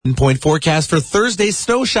Point forecast for Thursday,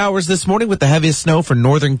 snow showers this morning with the heaviest snow for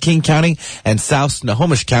northern King County and south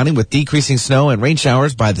Snohomish County with decreasing snow and rain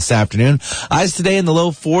showers by this afternoon. Highs today in the low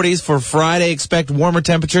 40s for Friday. Expect warmer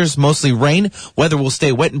temperatures, mostly rain. Weather will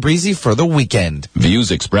stay wet and breezy for the weekend. Views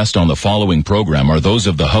expressed on the following program are those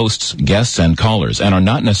of the hosts, guests, and callers and are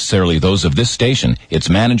not necessarily those of this station, its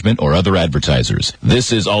management, or other advertisers.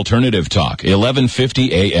 This is Alternative Talk,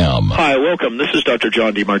 1150 AM. Hi, welcome. This is Dr.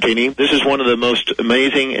 John DeMartini. This is one of the most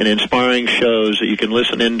amazing and inspiring shows that you can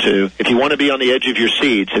listen into. If you want to be on the edge of your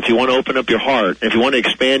seats, if you want to open up your heart, if you want to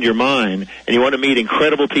expand your mind, and you want to meet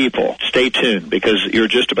incredible people, stay tuned because you're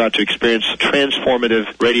just about to experience a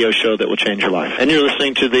transformative radio show that will change your life. And you're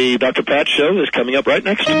listening to the Dr. Pat Show that's coming up right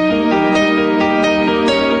next.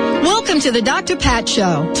 Welcome to the Dr. Pat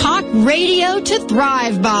Show. Talk radio to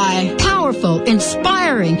thrive by. Powerful,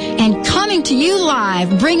 inspiring, and coming to you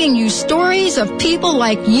live, bringing you stories of people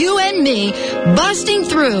like you and me busting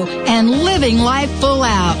through and living life full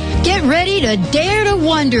out. Get ready to dare to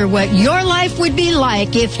wonder what your life would be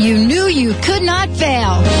like if you knew you could not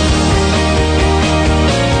fail.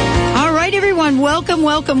 Everyone,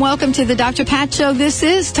 welcome to the Dr. Pat Show. This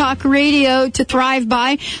is Talk Radio to Thrive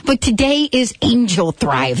By, but today is Angel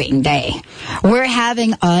Thriving Day. We're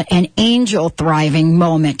having an angel thriving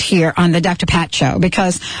moment here on the Dr. Pat Show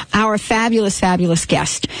because our fabulous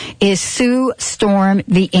guest is Sue Storm,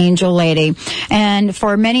 the Angel Lady. And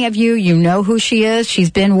for many of you, you know who she is.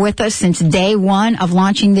 She's been with us since day one of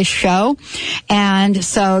launching this show. And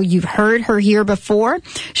so you've heard her here before.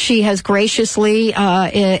 She has graciously,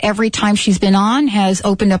 every time she's been on,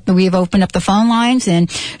 we've opened up the phone lines,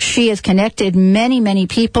 and she has connected many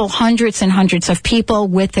people, hundreds and hundreds of people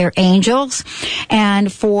with their angels.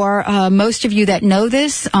 And for most of you that know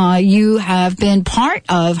this, you have been part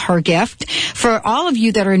of her gift. For all of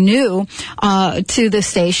you that are new to the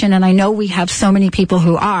station, and I know we have so many people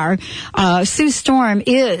who are, Sue Storm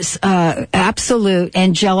is absolute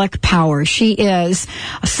angelic power. She is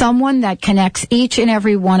someone that connects each and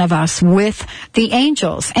every one of us with the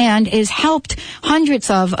angels and is helped hundreds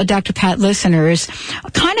of Dr. Pat listeners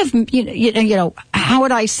kind of, you know, how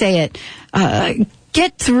would I say it?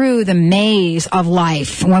 Get through the maze of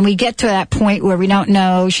life when we get to that point where we don't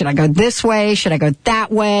know, should I go this way? Should I go that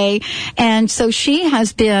way? And so she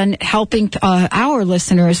has been helping our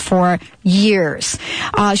listeners for years.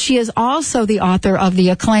 She is also the author of the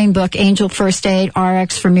acclaimed book, Angel First Aid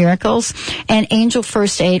RX for Miracles and Angel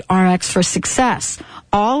First Aid RX for Success.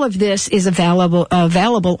 All of this is available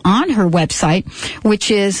on her website,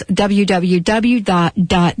 which is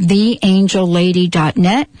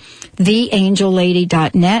www.theangellady.net,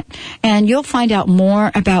 theangellady.net, and you'll find out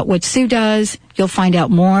more about what Sue does. You'll find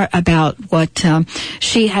out more about what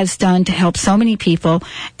she has done to help so many people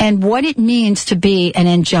and what it means to be an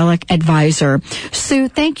angelic advisor. Sue,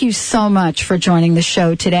 thank you so much for joining the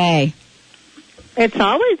show today. It's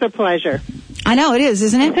always a pleasure. I know it is,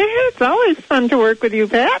 isn't it? It's always fun to work with you,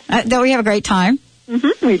 Pat. Though we have a great time.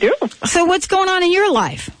 Mm-hmm, we do. So what's going on in your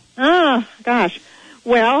life? Oh, gosh.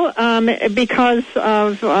 Well, because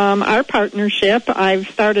of our partnership, I've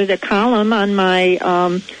started a column on my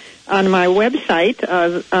website,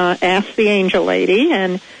 Ask the Angel Lady,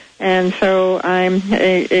 and so I'm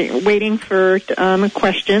waiting for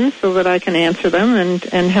questions so that I can answer them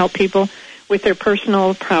and help people with their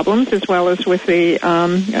personal problems as well as with the,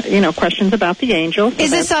 questions about the angels. So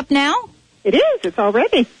is this up now? It is. It's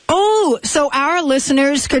already. Oh, so our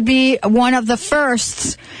listeners could be one of the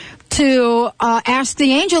firsts to ask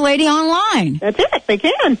the Angel Lady online. That's it. They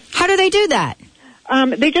can. How do they do that?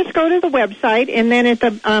 They just go to the website, and then at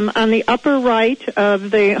the on the upper right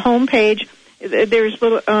of the home page, there's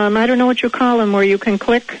little, I don't know what you call them, where you can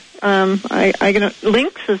click,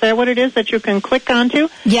 links, is that what it is, that you can click onto?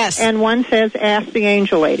 Yes. And one says, Ask the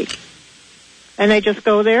Angel Lady. And they just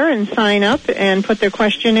go there and sign up and put their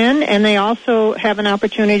question in, and they also have an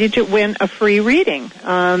opportunity to win a free reading,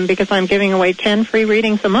 because I'm giving away 10 free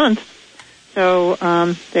readings a month. So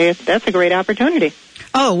that's a great opportunity.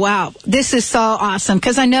 Oh, wow. This is so awesome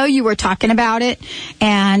because I know you were talking about it.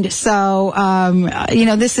 And so,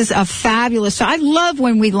 this is a fabulous. So I love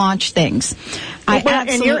when we launch things.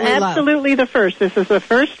 And you're absolutely the first. This is the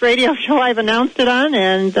first radio show I've announced it on,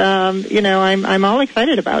 and I'm all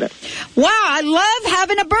excited about it. Wow, I love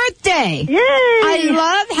having a birthday. Yay! I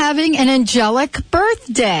love having an angelic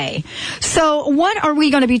birthday. So what are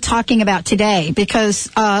we going to be talking about today? Because,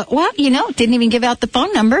 didn't even give out the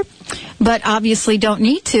phone number, but obviously don't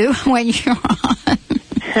need to when you're on.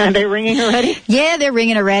 Are they ringing already? Yeah, they're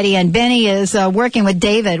ringing already, and Benny is working with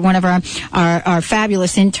David, one of our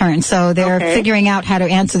fabulous interns, so they're figuring out how to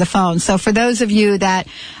answer the phone. So for those of you that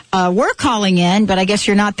were calling in, but I guess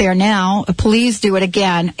you're not there now, please do it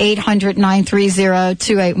again.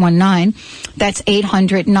 800-930-2819. That's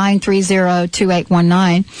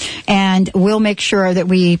 800-930-2819. And we'll make sure that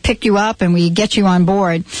we pick you up and we get you on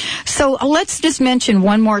board. So let's just mention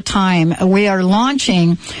one more time. We are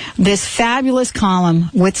launching this fabulous column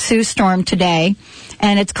with Sue Storm today,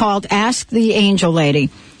 and it's called Ask the Angel Lady.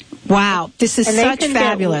 Wow, this is such a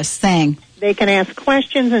fabulous thing. They can ask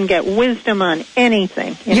questions and get wisdom on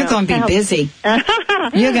anything. You're going to be busy.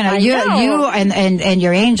 You're going to you and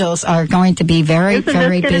your angels are going to be very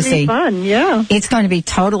very busy. Be fun, yeah. It's going to be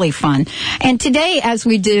totally fun. And today, as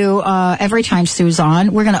we do every time Sue's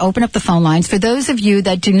on, we're going to open up the phone lines. For those of you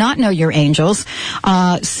that do not know your angels,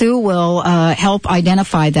 Sue will help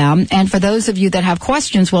identify them. And for those of you that have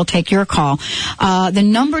questions, we'll take your call. The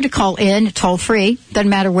number to call in, toll free, doesn't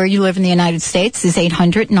matter where you live in the United States, is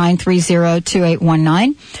 800-930-2819.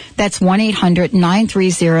 That's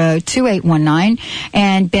 1-800-930-2819.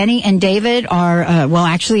 And Benny and David are,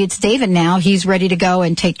 actually it's David now. He's ready to go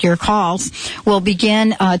and take your calls. We'll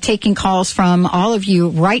begin taking calls from all of you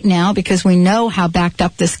right now because we know how backed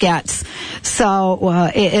up this gets. So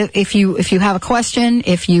if you have a question,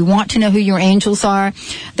 if you want to know who your angels are,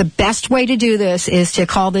 the best way to do this is to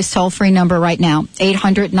call this toll-free number right now,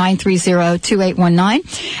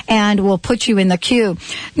 800-930-2819, and we'll put you in the queue.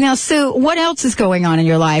 Now, Sue, what else is going on in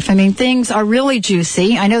your life? I mean, things are really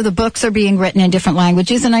juicy. I know the books are being written in different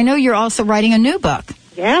languages, and I know you're also writing a new book.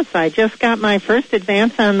 Yes, I just got my first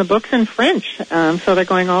advance on the books in French. So they're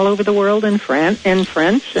going all over the world in French. Ooh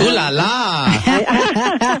la la!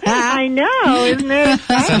 I know, isn't it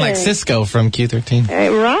exciting? Sound like Cisco from Q13.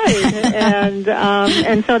 Right,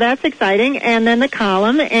 and so that's exciting. And then the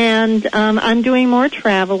column, and I'm doing more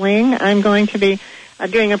traveling. I'm going to be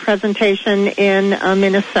doing a presentation in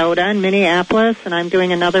Minnesota and Minneapolis, and I'm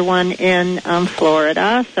doing another one in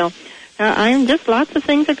Florida. So I'm just, lots of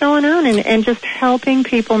things are going on and just helping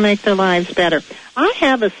people make their lives better. I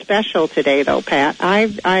have a special today, though, Pat.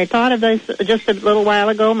 I thought of this just a little while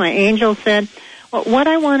ago. My angel said, well, what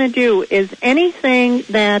I want to do is anything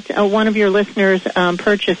that one of your listeners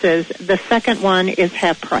purchases, the second one is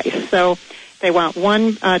half price. So they want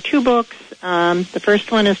two books. The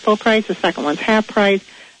first one is full price. The second one's half price.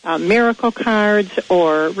 Miracle cards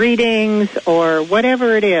or readings or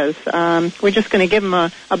whatever it is. We're just going to give them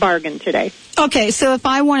a bargain today. Okay, so if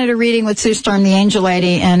I wanted a reading with Sue Storm, the Angel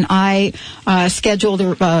Lady, and I scheduled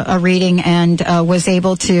a reading and was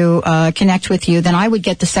able to connect with you, then I would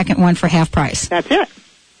get the second one for half price. That's it.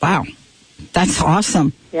 Wow. That's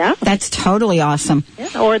awesome. Yeah. That's totally awesome.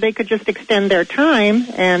 Yeah. Or they could just extend their time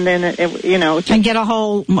and then, and get a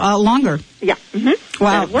whole longer. Yeah. Mm-hmm.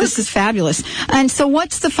 Wow, this is fabulous. And so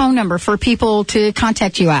what's the phone number for people to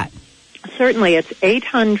contact you at? Certainly. It's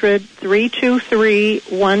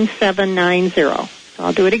 800-323-1790. So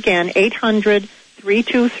I'll do it again,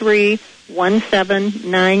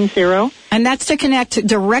 800-323-1790. And that's to connect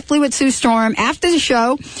directly with Sue Storm after the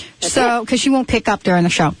show, because she won't pick up during the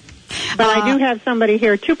show. But I do have somebody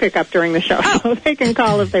here to pick up during the show, so they can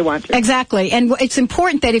call if they want to. Exactly. And it's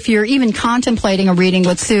important that if you're even contemplating a reading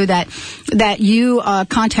with Sue, that you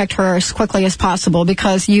contact her as quickly as possible,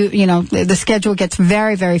 because the schedule gets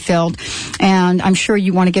very, very filled, and I'm sure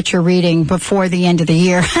you want to get your reading before the end of the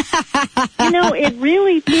year. It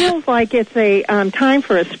really feels like it's a time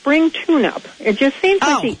for a spring tune-up. It just seems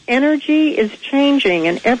like the energy is changing,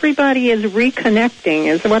 and everybody is reconnecting,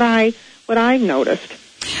 is what I've noticed.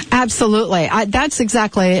 Absolutely. That's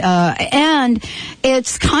exactly, and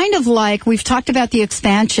it's kind of like we've talked about the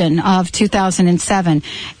expansion of 2007,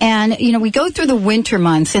 and, we go through the winter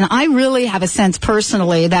months, and I really have a sense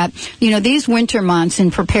personally that, these winter months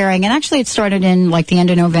in preparing, and actually it started in like the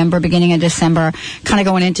end of November, beginning of December, kind of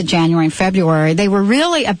going into January and February, they were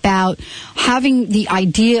really about having the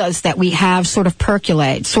ideas that we have sort of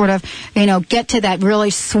percolate, sort of, get to that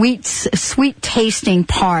really sweet tasting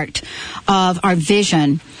part of our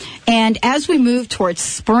vision. And as we move towards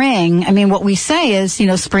spring, what we say is,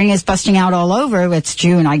 spring is busting out all over. It's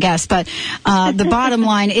June, I guess. But the bottom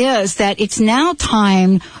line is that it's now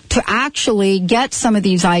time to actually get some of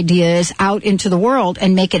these ideas out into the world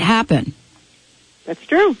and make it happen. That's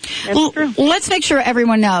true. True. Let's make sure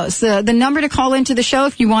everyone knows the number to call into the show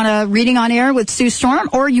if you want a reading on air with Sue Storm,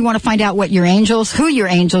 or you want to find out who your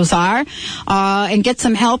angels are, and get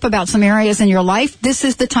some help about some areas in your life. This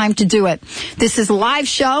is the time to do it. This is a live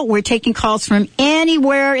show. We're taking calls from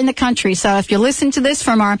anywhere in the country. So if you listen to this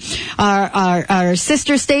from our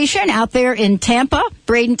sister station out there in Tampa,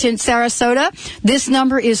 Bradenton, Sarasota, this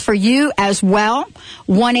number is for you as well.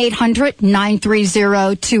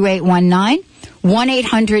 1-800-930-2819.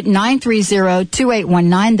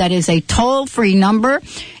 1-800-930-2819. That is a toll-free number.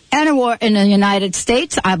 Anywhere in the United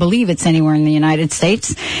States. I believe it's anywhere in the United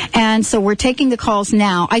States. And so we're taking the calls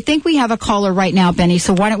now. I think we have a caller right now, Benny,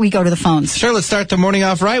 so why don't we go to the phones? Sure, let's start the morning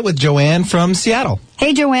off right with Joanne from Seattle.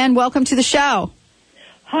 Hey, Joanne, welcome to the show.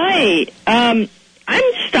 Hi. I'm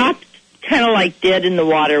stopped kind of like dead in the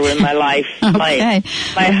water in my life. Okay.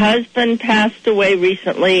 My husband passed away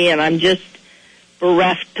recently, and I'm just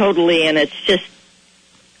bereft totally, and it's just,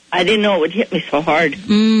 I didn't know it would hit me so hard.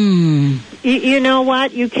 You know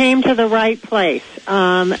what? You came to the right place.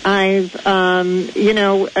 I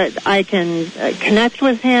can connect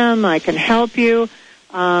with him. I can help you.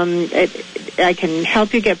 I can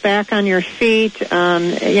help you get back on your feet.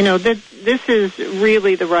 This is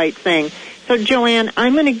really the right thing. So, Joanne,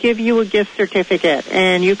 I'm going to give you a gift certificate,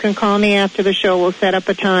 and you can call me after the show. We'll set up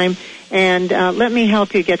a time, and let me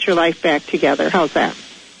help you get your life back together. How's that?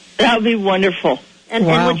 That would be wonderful. And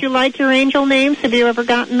would you like your angel names? Have you ever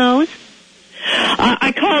gotten those?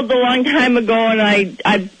 I called a long time ago, and I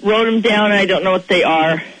wrote them down, and I don't know what they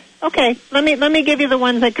are. Okay, let me give you the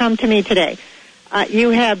ones that come to me today.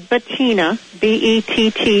 You have Bettina,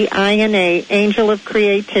 Bettina, angel of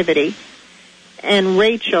creativity, and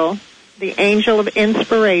Rachel, the angel of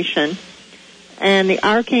inspiration, and the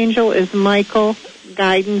archangel is Michael,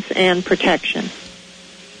 guidance and protection.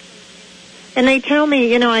 And they tell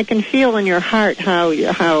me, I can feel in your heart how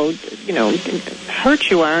hurt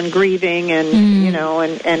you are and grieving and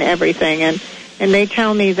and everything. And they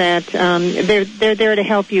tell me that they're there to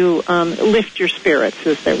help you lift your spirits,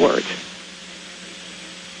 is their words.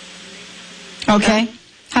 Okay.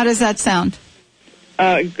 How does that sound?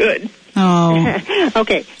 Good. Oh.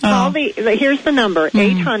 Okay. Call here's the number,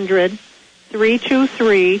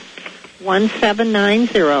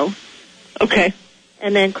 800-323-1790. Okay.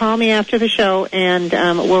 And then call me after the show, and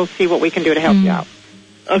we'll see what we can do to help you out.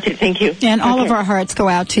 Okay, thank you. And all of our hearts go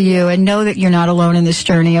out to you, and know that you're not alone in this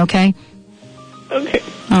journey, okay? Okay.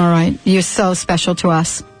 All right. You're so special to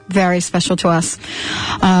us. Very special to us.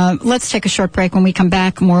 Let's take a short break. When we come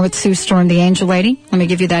back, more with Sue Storm, the Angel Lady. Let me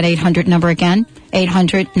give you that 800 number again,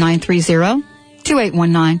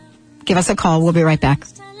 800-930-2819. Give us a call. We'll be right back.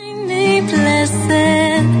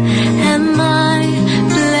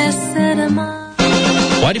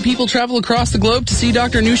 Why do people travel across the globe to see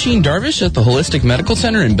Dr. Nusheen Darvish at the Holistic Medical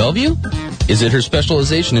Center in Bellevue? Is it her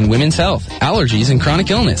specialization in women's health, allergies, and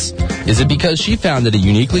chronic illness? Is it because she founded a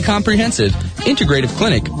uniquely comprehensive, integrative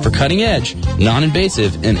clinic for cutting-edge,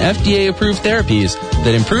 non-invasive, and FDA-approved therapies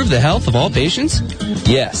that improve the health of all patients?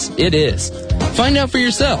 Yes, it is. Find out for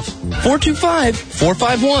yourself.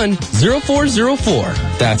 425-451-0404.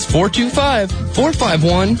 That's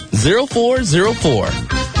 425-451-0404.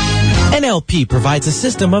 NLP provides a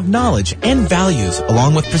system of knowledge and values,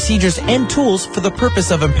 along with procedures and tools for the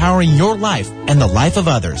purpose of empowering your life and the life of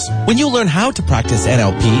others. When you learn how to practice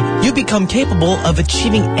NLP, you become capable of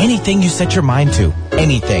achieving anything you set your mind to.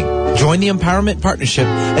 Anything. Join the Empowerment Partnership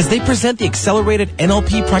as they present the Accelerated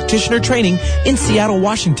NLP Practitioner Training in Seattle,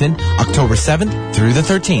 Washington, October 7th through the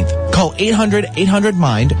 13th. Call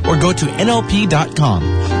 800-800-MIND or go to NLP.com.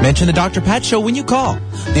 Mention the Dr. Pat Show when you call.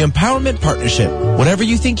 The Empowerment Partnership. Whatever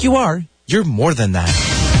you think you are, you're more than that.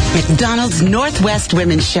 McDonald's Northwest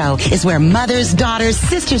Women's Show is where mothers, daughters,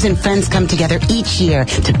 sisters, and friends come together each year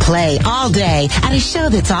to play all day at a show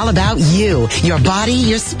that's all about you, your body,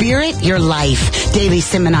 your spirit, your life. Daily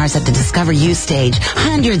seminars at the Discover You stage,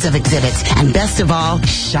 hundreds of exhibits, and best of all,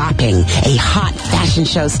 shopping. A hot fashion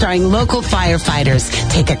show starring local firefighters.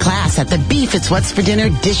 Take a class at the Beef It's What's for Dinner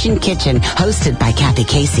Dish and Kitchen, hosted by Kathy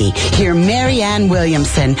Casey. Hear Mary Ann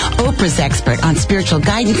Williamson, Oprah's expert on spiritual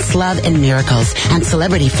guidance, love, and miracles, and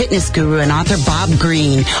celebrity fitness guru and author Bob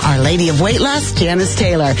Green, Our Lady of Weight Loss, Janice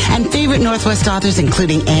Taylor, and favorite Northwest authors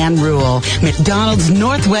including Anne Rule. McDonald's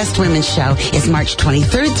Northwest Women's Show is March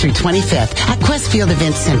 23rd through 25th at Questfield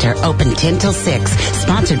Event Center, open 10 till 6.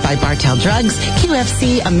 Sponsored by Bartell Drugs,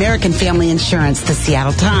 QFC, American Family Insurance, the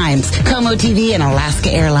Seattle Times, Como TV, and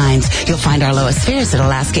Alaska Airlines. You'll find our lowest fares at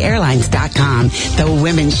alaskaairlines.com. The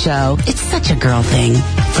Women's Show, it's such a girl thing.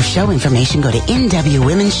 For show information, go to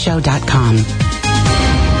nwwomenshow.com.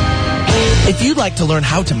 If you'd like to learn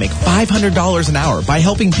how to make $500 an hour by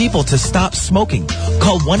helping people to stop smoking,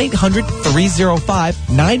 call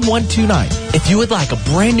 1-800-305-9129. If you would like a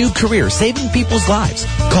brand new career saving people's lives,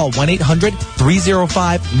 call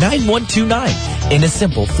 1-800-305-9129. In a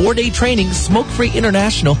simple 4-day training, Smoke Free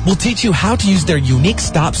International will teach you how to use their unique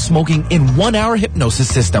stop smoking in 1-hour hypnosis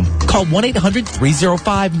system. Call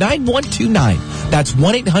 1-800-305-9129. That's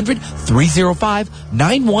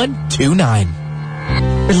 1-800-305-9129.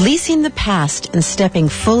 Releasing the past and stepping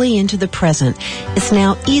fully into the present is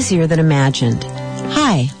now easier than imagined.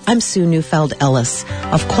 Hi, I'm Sue Neufeld-Ellis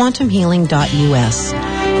of QuantumHealing.us.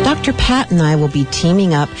 Dr. Pat and I will be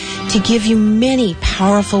teaming up to give you many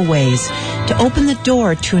powerful ways to open the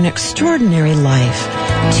door to an extraordinary life.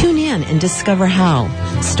 Tune in and discover how,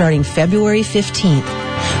 starting February 15th.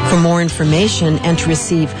 For more information and to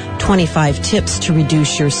receive 25 tips to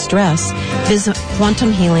reduce your stress, visit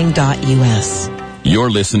QuantumHealing.us.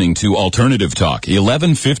 You're listening to Alternative Talk,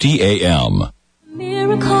 1150 AM.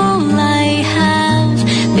 Miracle I have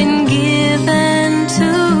been given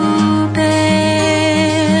to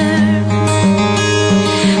bear.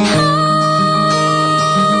 How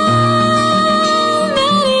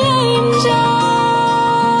many angels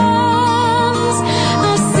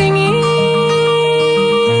are singing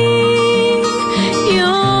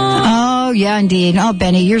your... Oh, yeah, indeed. Oh,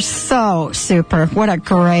 Benny, you're so super. What a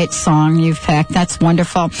great song you've picked. That's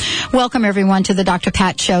wonderful. Welcome, everyone, to the Dr.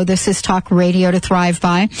 Pat Show. This is Talk Radio to Thrive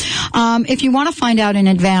By. If you want to find out in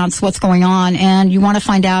advance what's going on and you want to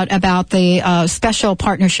find out about the special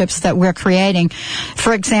partnerships that we're creating,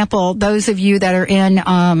 for example, those of you that are in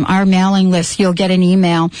our mailing list, you'll get an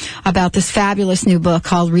email about this fabulous new book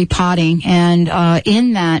called Repotting. And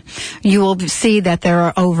in that, you will see that there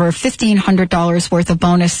are over $1,500 worth of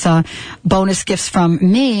bonus gifts from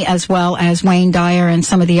me, as well as Wayne Dyer and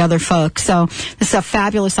some of the other folks. So this is a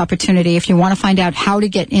fabulous opportunity. If you want to find out how to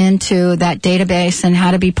get into that database and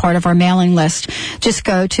how to be part of our mailing list, just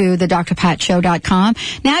go to the drpatshow.com.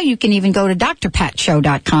 Now you can even go to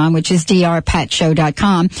drpatshow.com, which is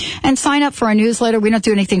drpatshow.com, and sign up for our newsletter. We don't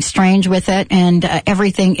do anything strange with it, and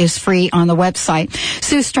everything is free on the website.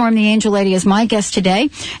 Sue Storm, the Angel Lady, is my guest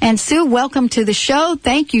today. And Sue, welcome to the show.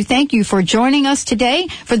 Thank you for joining us today.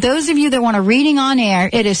 For those of you that want a reading on air,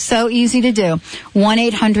 it is so easy to do.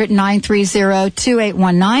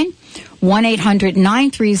 1-800-930-2819.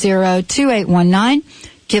 1-800-930-2819.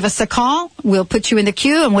 Give us a call. We'll put you in the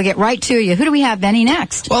queue, and we'll get right to you. Who do we have, Benny,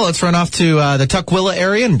 next? Well, let's run off to the Tukwila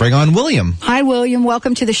area and bring on William. Hi, William.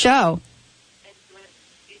 Welcome to the show.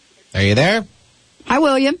 Are you there? Hi,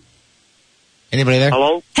 William. Anybody there?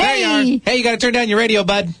 Hello? Hey. Hey, you got to turn down your radio,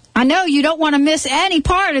 bud. I know you don't want to miss any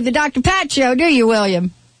part of the Dr. Pat Show, do you,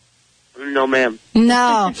 William? No, ma'am.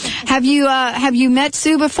 No. Have you met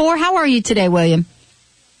Sue before? How are you today, William?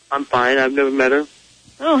 I'm fine. I've never met her.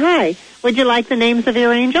 Oh, hi. Would you like the names of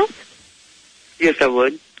your angels? Yes, I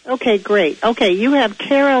would. Okay, great. Okay, you have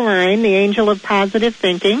Caroline, the angel of positive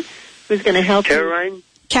thinking, who's going to help Caroline?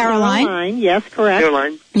 Caroline, yes, correct.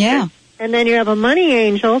 Caroline. Yeah. And then you have a money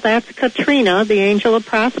angel, that's Katrina, the angel of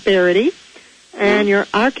prosperity. And your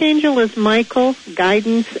archangel is Michael,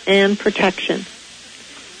 guidance and protection.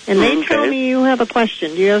 And they tell me you have a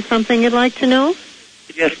question. Do you have something you'd like to know?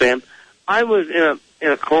 Yes, ma'am. I was in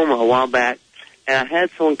a coma a while back, and I had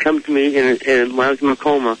someone come to me when I was in a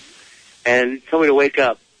coma and told me to wake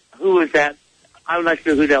up. Who was that? I would like to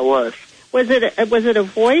know who that was. Was it a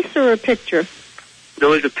voice or a picture?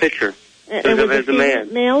 No, it was a picture. It was a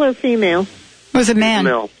man. Male or female? It was a man.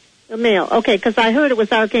 A male. Okay, because I heard it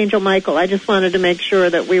was Archangel Michael. I just wanted to make sure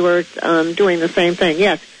that we were doing the same thing.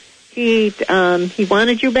 Yes. He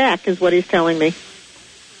wanted you back, is what he's telling me.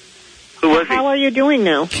 Who was he? How are you doing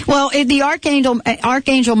now? Well, the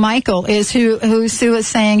Archangel Michael is who Sue is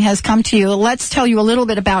saying has come to you. Let's tell you a little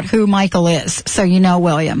bit about who Michael is, so you know,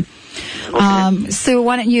 William. Okay. Sue,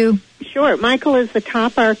 why don't you? Sure. Michael is the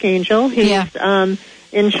top archangel. He's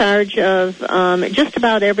in charge of just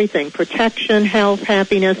about everything: protection, health,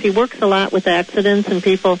 happiness. He works a lot with accidents and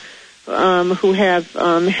people who have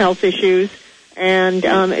health issues. And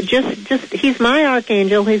just he's my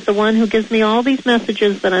archangel. He's the one who gives me all these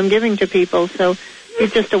messages that I'm giving to people. So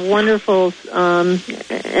he's just a wonderful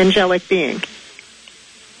angelic being.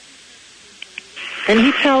 And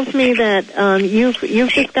he tells me that you've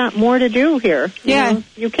just got more to do here. Yeah.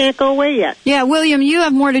 You can't go away yet. Yeah, William, you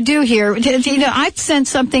have more to do here. You know, I sense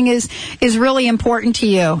something is really important to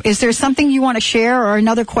you. Is there something you want to share or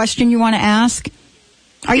another question you want to ask?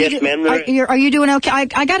 Yes, ma'am. Are you doing okay?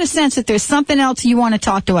 I got a sense that there's something else you want to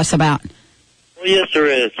talk to us about. Well, yes, there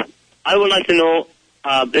is. I would like to know,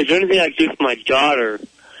 is there anything I can do for my daughter?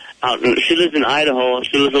 She lives in Idaho.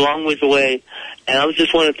 She lives a long ways away. And I was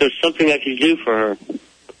just wondering if there's something I could do for her.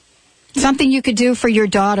 Something you could do for your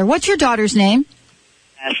daughter. What's your daughter's name?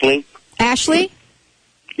 Ashley. Ashley?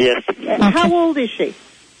 Yes. Okay. How old is she?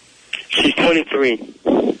 She's 23.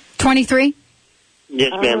 23?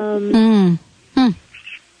 Yes, ma'am.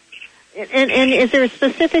 And is there a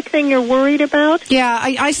specific thing you're worried about? Yeah,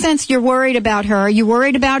 I sense you're worried about her. Are you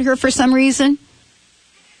worried about her for some reason?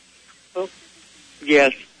 Oh,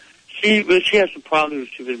 yes. She had some problems when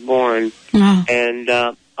she was born, Oh. and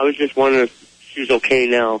I was just wondering if she's okay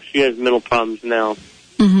now. She has mental problems now.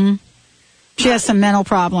 Mm-hmm. She has some mental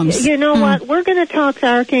problems. You know what? We're going to talk to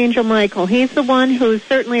Archangel Michael. He's the one who's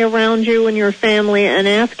certainly around you and your family, and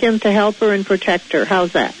ask him to help her and protect her.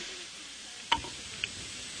 How's that?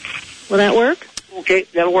 Will that work? Okay,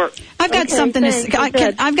 that'll work. I've got Okay, something to thanks.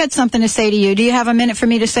 say. I've got something to say to you. Do you have a minute for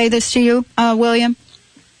me to say this to you, William?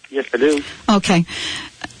 Yes, I do. Okay.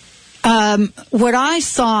 What I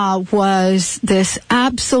saw was this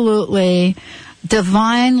absolutely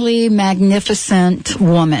divinely magnificent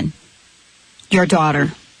woman, your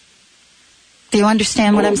daughter. Do you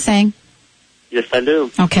understand what I'm saying? Yes, I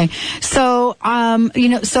do. Okay. So,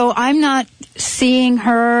 so I'm not seeing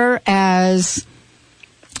her as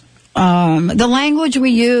the language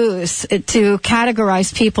we use to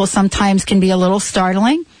categorize people sometimes can be a little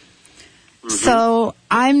startling. Mm-hmm. So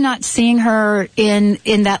I'm not seeing her in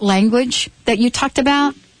that language that you talked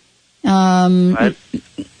about. Right.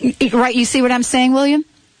 You see what I'm saying, William?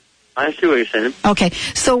 I see what you're saying. Okay.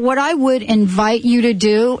 So what I would invite you to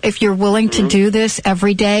do, if you're willing to do this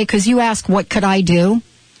every day, because you ask, what could I do?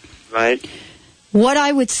 Right. What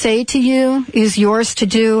I would say to you is yours to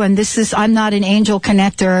do, and this is, I'm not an angel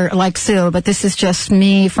connector like Sue, but this is just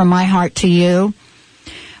me from my heart to you.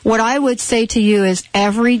 What I would say to you is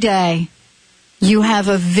every day you have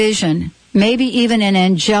a vision, maybe even an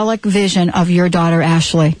angelic vision of your daughter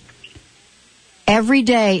Ashley. Every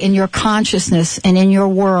day in your consciousness and in your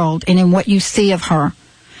world and in what you see of her,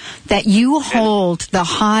 that you hold the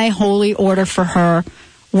high holy order for her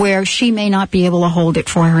where she may not be able to hold it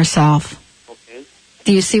for herself. Okay.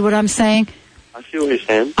 Do you see what I'm saying? I see what you're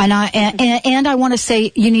saying. And I want to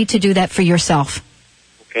say you need to do that for yourself.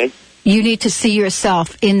 Okay. You need to see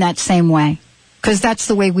yourself in that same way, because that's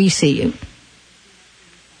the way we see you.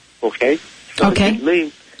 Okay. Okay.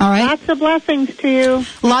 Me. All right. Lots of blessings to you.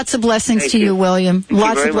 Lots of blessings Thank to you, you. William. Thank you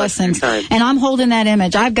Lots very of much for your blessings. time. And I'm holding that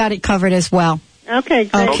image. I've got it covered as well. Okay,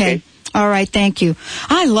 great. Okay. All right, thank you.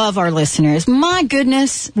 I love our listeners. My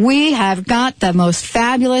goodness, we have got the most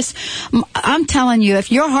fabulous. I'm telling you,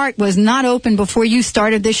 if your heart was not open before you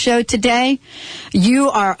started this show today, you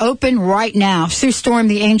are open right now. Sue Storm,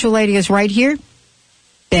 the angel lady, is right here.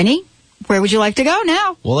 Benny, where would you like to go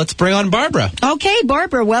now? Well, let's bring on Barbara. Okay,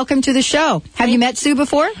 Barbara, welcome to the show. Have you met Sue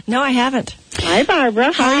before? No, I haven't. Hi,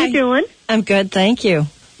 Barbara. How are you doing? I'm good, thank you.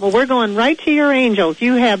 Well, we're going right to your angels.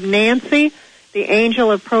 You have Nancy, the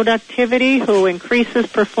angel of productivity, who increases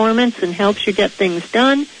performance and helps you get things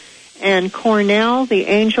done, and Cornell, the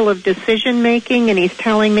angel of decision making, and he's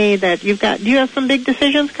telling me that do you have some big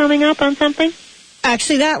decisions coming up on something?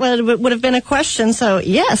 Actually, that would have been a question, so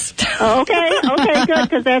yes. Okay, good,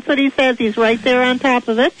 because that's what he says. He's right there on top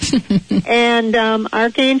of it. And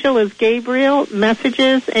Archangel is Gabriel,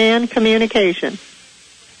 messages and communication.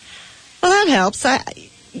 Well, that helps.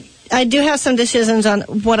 I do have some decisions on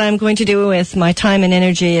what I'm going to do with my time and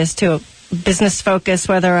energy as to business focus,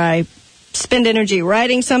 whether I spend energy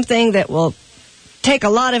writing something that will take a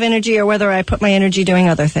lot of energy or whether I put my energy doing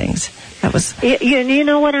other things. That was. You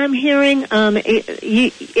know what I'm hearing?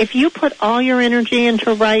 If you put all your energy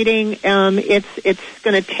into writing, it's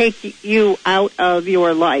going to take you out of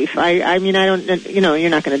your life. I mean, I don't, you're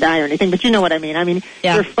not going to die or anything, but you know what I mean. I mean,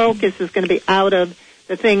 your focus is going to be out of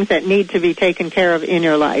the things that need to be taken care of in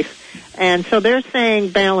your life. And so they're saying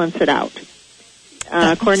balance it out.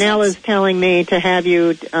 Cornell is telling me to have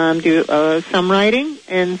you do some writing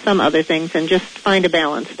and some other things and just find a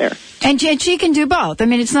balance there. And she can do both. I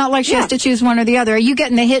mean, it's not like she has to choose one or the other. Are you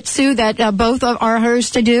getting the hit, Sue, that both are hers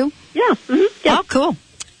to do? Yeah. Mm-hmm. Yeah. Oh, cool.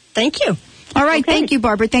 Thank you. All right. Okay. Thank you,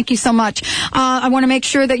 Barbara. Thank you so much. I want to make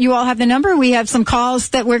sure that you all have the number. We have some calls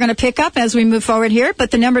that we're going to pick up as we move forward here,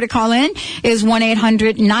 but the number to call in is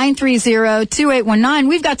 1-800-930-2819.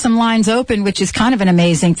 We've got some lines open, which is kind of an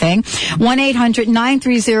amazing thing.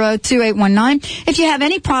 1-800-930-2819. If you have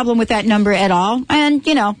any problem with that number at all, and,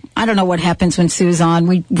 I don't know what happens when Sue's on.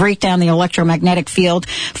 We break down the electromagnetic field.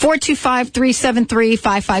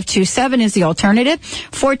 425-373-5527 is the alternative.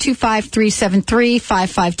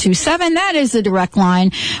 425-373-5527. That is the direct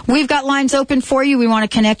line. We've got lines open for you. We want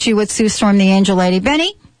to connect you with Sue Storm, the angel lady.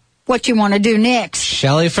 Benny, what you want to do next?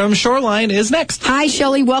 Shelley from Shoreline is next. Hi,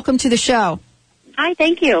 Shelley. Welcome to the show. Hi,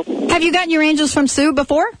 thank you. Have you gotten your angels from Sue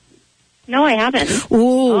before? No, I haven't.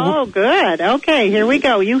 Ooh. Oh, good. Okay, here we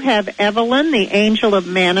go. You have Evelyn, the angel of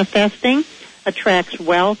manifesting, attracts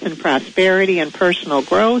wealth and prosperity and personal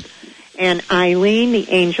growth. And Eileen, the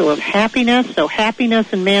angel of happiness. So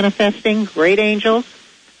happiness and manifesting, great angels.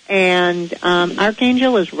 And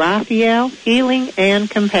Archangel is Raphael, healing and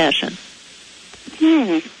compassion.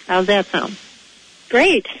 How's that sound?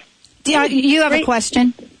 Great. You have a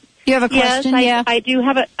question? You have a question? Yes, I do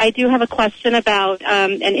have a question about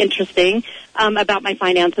and interesting about my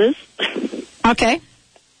finances. Okay.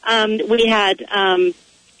 We had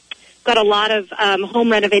got a lot of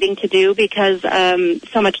home renovating to do because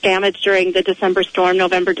so much damage during the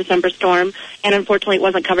November December storm, and unfortunately it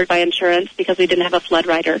wasn't covered by insurance because we didn't have a flood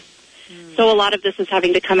rider. So a lot of this is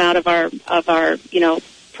having to come out of our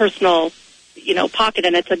personal pocket,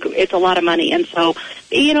 and it's a lot of money. And so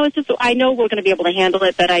it's just, I know we're going to be able to handle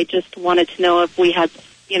it, but I just wanted to know if we had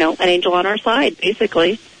an angel on our side,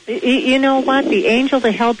 basically. You know what? The angel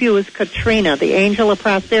to help you is Katrina, the angel of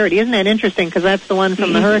prosperity. Isn't that interesting? Because that's the one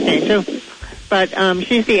from the hurricane, too. But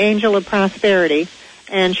she's the angel of prosperity,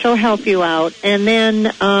 and she'll help you out. And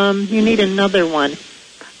then you need another one.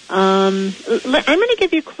 I'm going to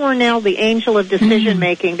give you Cornell, the angel of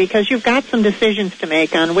decision-making, because you've got some decisions to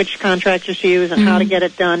make on which contractors to use and how to get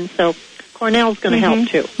it done. So Cornell's going to help,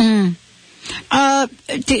 too.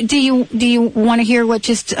 Do you want to hear what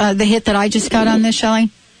the hit that I just got on this,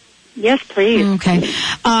 Shelley? Yes, please. Okay.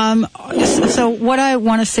 So what I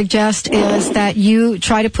want to suggest is that you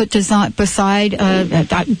try to put beside,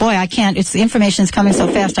 I can't, the information is coming so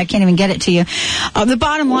fast I can't even get it to you. The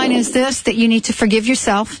bottom line is this, that you need to forgive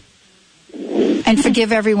yourself and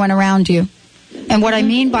forgive everyone around you. And what I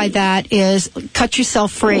mean by that is cut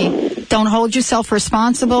yourself free. Don't hold yourself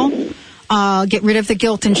responsible. Get rid of the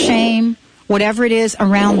guilt and shame. Whatever it is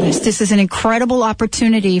around this. This is an incredible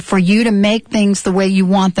opportunity for you to make things the way you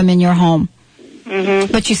want them in your home.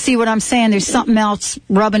 Mm-hmm. But you see what I'm saying? There's something else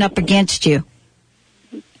rubbing up against you.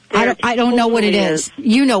 I don't know what it is.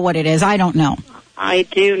 You know what it is. I don't know. I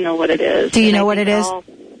do know what it is. Do you know what it is?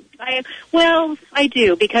 I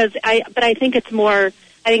do, because I think it's more...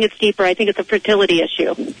 I think it's deeper. I think it's a fertility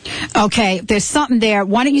issue. Okay, there's something there.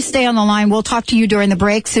 Why don't you stay on the line? We'll talk to you during the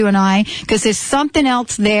break, Sue and I, because there's something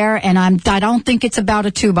else there, and I don't think it's about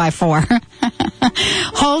a 2x4.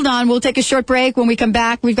 Hold on. We'll take a short break. When we come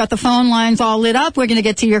back, we've got the phone lines all lit up. We're going to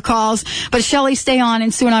get to your calls. But Shelley, stay on,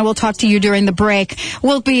 and Sue and I will talk to you during the break.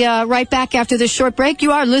 We'll be right back after this short break.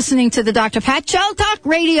 You are listening to the Dr. Pat Show, Talk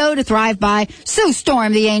Radio to Thrive By. Sue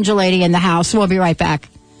Storm, the angel lady in the house. We'll be right back.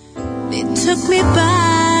 It took me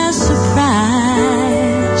by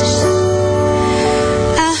surprise.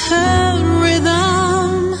 I heard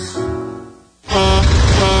rhythm.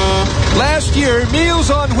 Last year,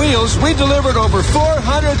 Meals on Wheels, we delivered over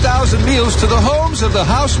 400,000 meals to the homes of the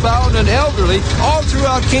housebound and elderly all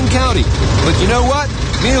throughout King County. But you know what?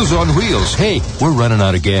 Meals on Wheels, hey, we're running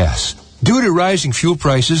out of gas. Due to rising fuel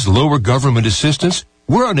prices, lower government assistance,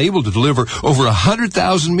 we're unable to deliver over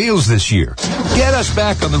 100,000 meals this year. Get us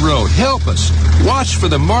back on the road. Help us. Watch for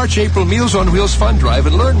the March-April Meals on Wheels Fund Drive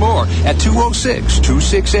and learn more at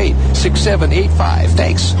 206-268-6785.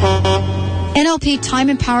 Thanks. NLP Time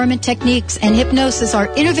Empowerment Techniques and Hypnosis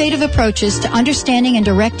are innovative approaches to understanding and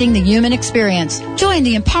directing the human experience. Join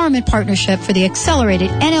the Empowerment Partnership for the Accelerated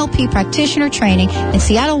NLP Practitioner Training in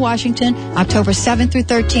Seattle, Washington, October 7th through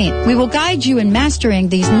 13th. We will guide you in mastering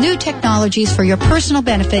these new technologies for your personal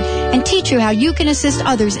benefit and teach you how you can assist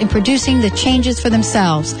others in producing the changes for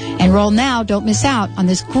themselves. Enroll now. Don't miss out on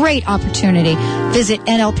this great opportunity. Visit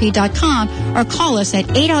NLP.com or call us at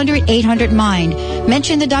 800-800-MIND.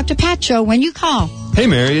 Mention the Dr. Pat Show when you call. Hey,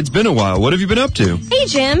 Mary, it's been a while. What have you been up to? Hey,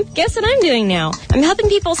 Jim. Guess what I'm doing now? I'm helping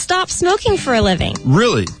people stop smoking for a living.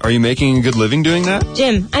 Really? Are you making a good living doing that?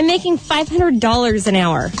 Jim, I'm making $500 an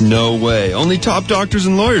hour. No way. Only top doctors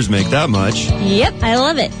and lawyers make that much. Yep, I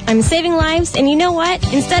love it. I'm saving lives, and you know what?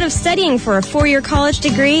 Instead of studying for a 4-year college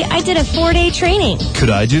degree, I did a 4-day training. Could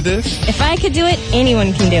I do this? If I could do it,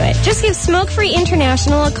 anyone can do it. Just give Smoke Free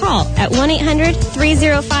International a call at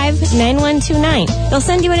 1-800-305-9129. They'll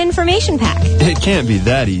send you an information pack. It can't be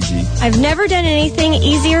that easy. I've never done anything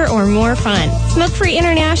easier or more fun. Smoke Free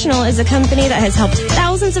International is a company that has helped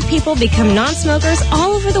thousands of people become non-smokers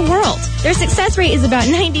all over the world. Their success rate is about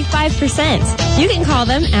 95%. You can call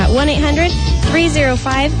them at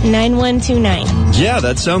 1-800-305-9129. Yeah,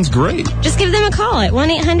 that sounds great. Just give them a call at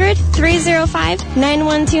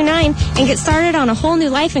 1-800-305-9129 and get started on a whole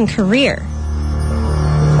new life and career.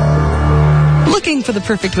 Looking for the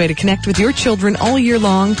perfect way to connect with your children all year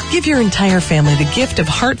long? Give your entire family the gift of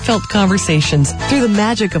heartfelt conversations through the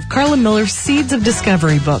magic of Carla Miller's Seeds of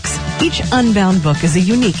Discovery books. Each Unbound book is a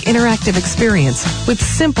unique interactive experience with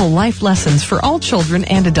simple life lessons for all children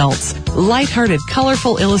and adults. Lighthearted,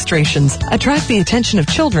 colorful illustrations attract the attention of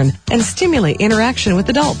children and stimulate interaction with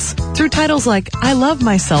adults through titles like I Love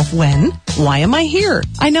Myself When, Why Am I Here?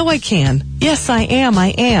 I Know I Can, Yes I Am,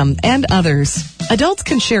 and others. Adults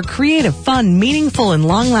can share creative, fun, meaningful, and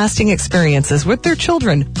long-lasting experiences with their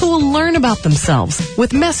children who will learn about themselves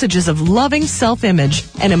with messages of loving self-image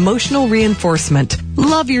and emotional reinforcement.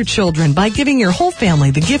 Love your children by giving your whole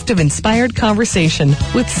family the gift of inspired conversation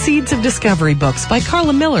with Seeds of Discovery books by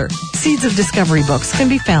Carla Miller. Seeds of Discovery books can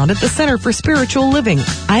be found at the Center for Spiritual Living,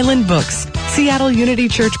 Island Books, Seattle Unity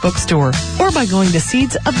Church Bookstore, or by going to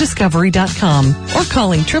seedsofdiscovery.com or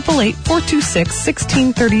calling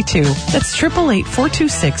 888-426-1632. That's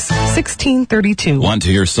 888-426-1632. Want to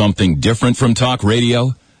hear something different from talk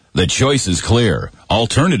radio? The choice is clear.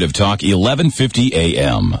 Alternative Talk, 1150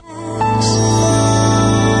 AM.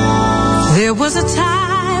 There was a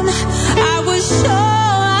time I was sure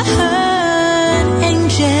I heard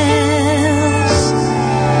angels.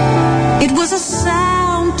 It was a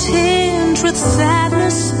sound tinged with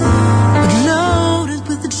sadness, but loaded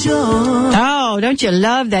with joy. Oh, don't you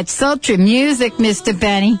love that sultry music, Mr.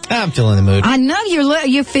 Benny? I'm feeling the mood. I know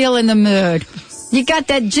you feel in the mood. You got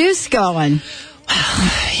that juice going.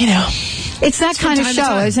 You know. It's that kind of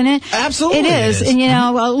show, isn't it? Absolutely. It is. And,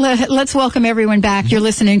 well, let's welcome everyone back. You're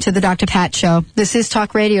listening to the Dr. Pat Show. This is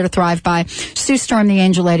Talk Radio to Thrive By. Sue Storm, the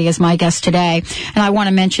Angel Lady, is my guest today. And I want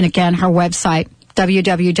to mention again her website,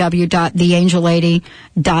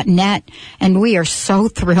 www.theangellady.net. And we are so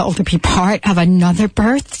thrilled to be part of another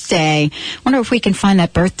birthday. Wonder if we can find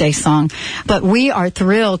that birthday song. But we are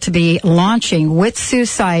thrilled to be launching with Sue's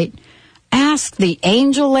site, Ask the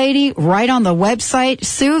Angel Lady, right on the website.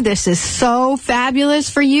 Sue, this is so fabulous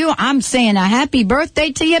for you. I'm saying a happy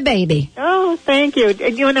birthday to you, baby. Oh, thank you.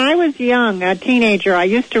 When I was young, a teenager, I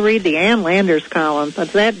used to read the Ann Landers column.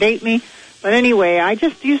 Does that date me? But anyway, I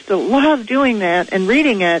just used to love doing that and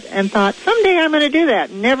reading it and thought, someday I'm going to do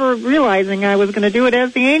that, never realizing I was going to do it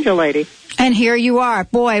as the Angel Lady. And here you are.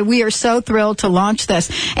 Boy, we are so thrilled to launch this.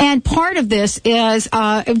 And part of this is,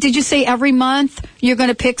 did you say every month you're going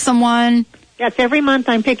to pick someone? Yes, every month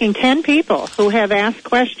I'm picking 10 people who have asked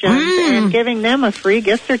questions and giving them a free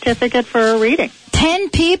gift certificate for a reading. 10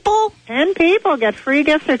 people? 10 people get free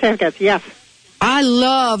gift certificates, yes. I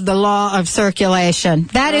love the law of circulation.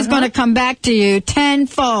 That is going to come back to you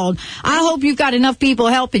tenfold. I hope you've got enough people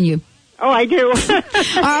helping you. Oh, I do. All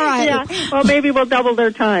right. Yeah. Well, maybe we'll double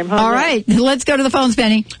their time. Huh? All right. Let's go to the phones,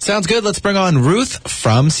 Benny. Sounds good. Let's bring on Ruth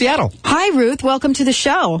from Seattle. Hi, Ruth. Welcome to the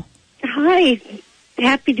show. Hi.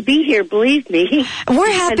 Happy to be here, believe me.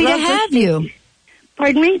 We're happy to have you.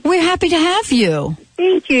 Pardon me? We're happy to have you.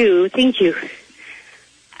 Thank you. Thank you.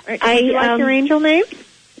 Would you like your angel name?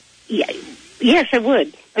 Yeah. Yes, I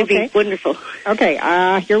would. That'd be wonderful. Okay,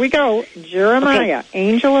 here we go. Jeremiah,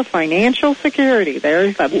 angel of financial security.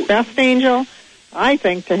 There's the best angel, I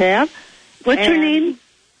think, to have. What's your name?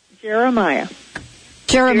 Jeremiah.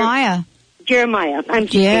 Jeremiah. Jeremiah.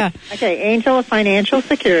 Okay, angel of financial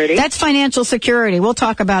security. That's financial security. We'll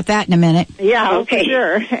talk about that in a minute. Yeah, for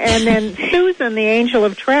sure. And then Susan, the angel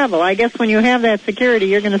of travel. I guess when you have that security,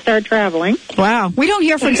 you're going to start traveling. Wow. We don't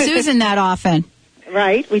hear from Susan that often.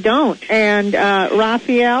 Right, we don't. And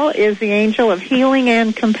Raphael is the angel of healing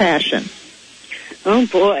and compassion. Oh,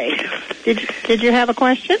 boy. Did you have a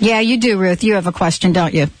question? Yeah, you do, Ruth. You have a question,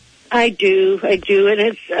 don't you? I do, and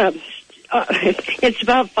it's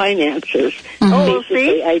about finances. Mm-hmm. Oh, well,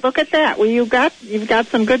 see? Look at that. Well, you've got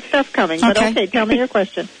some good stuff coming. But okay, tell me your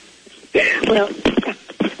question. Well,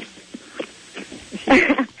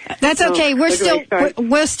 that's okay.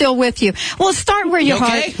 We're still with you. Well, start where your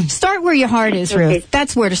heart is, Ruth.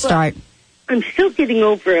 That's where to start. I'm still getting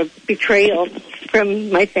over a betrayal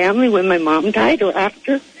from my family when my mom died or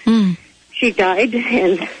after she died,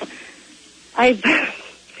 and I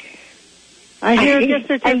hear a gift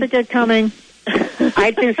certificate coming.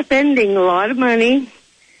 I've been spending a lot of money,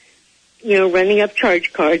 running up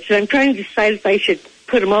charge cards, and I'm trying to decide if I should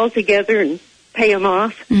put them all together and pay them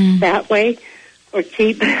off that way, or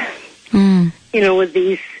keep, with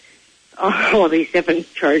these all these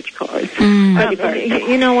different charge cards.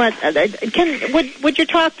 You know what? Would you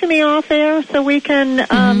talk to me off air so we can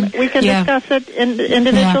discuss it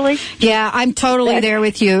individually? Yeah, I'm totally there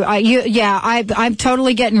with you. I'm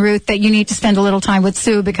totally getting, Ruth, that you need to spend a little time with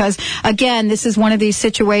Sue because again, this is one of these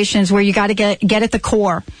situations where you got to get at the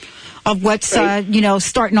core of what's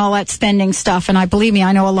starting all that spending stuff, and believe me,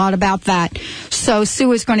 I know a lot about that. So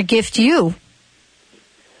Sue is going to gift you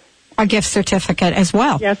a gift certificate as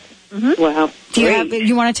well. Yes. Mm-hmm. Wow. Do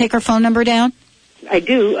you want to take her phone number down? I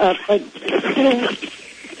do.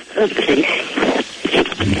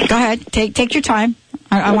 Go ahead. Take your time.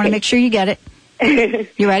 I want to make sure you get it.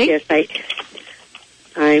 You ready? Yes,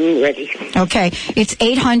 I'm ready. Okay. It's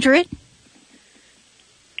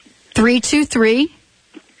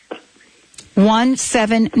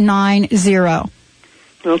 800-323-1790.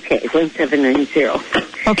 Okay,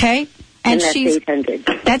 1790. Okay? And that's she's 800.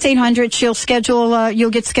 That's 800. She'll schedule,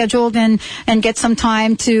 you'll get scheduled and get some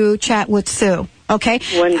time to chat with Sue. Okay?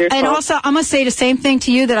 Wonderful. And also, I'm going to say the same thing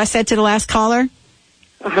to you that I said to the last caller.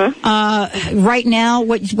 Right now,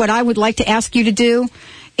 what I would like to ask you to do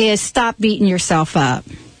is stop beating yourself up.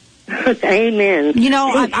 Amen. You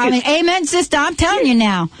know, I mean, amen, sister. I'm telling you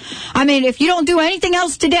now. I mean, if you don't do anything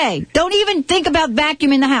else today, don't even think about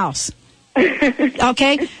vacuuming the house.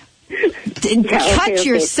 Okay? Cut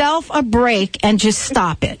yourself a break and just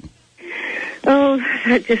stop it. Oh,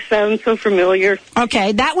 that just sounds so familiar.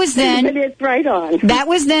 Okay, that was then. But it's right on. That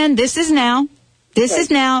was then. This is now. This is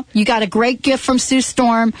now. You got a great gift from Sue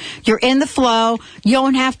Storm. You're in the flow. You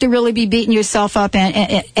don't have to really be beating yourself up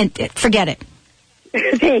and forget it.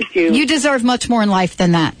 Thank you. You deserve much more in life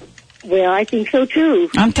than that. Well, I think so too.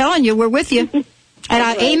 I'm telling you, we're with you.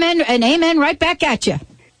 And amen right back at you.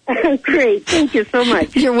 Great. Thank you so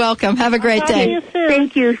much. You're welcome. Have a great day.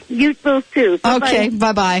 Thank you. You both too. Bye-bye. Okay,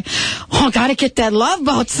 bye-bye. Oh, I got to get that Love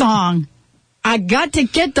Boat song. I got to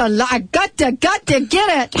get get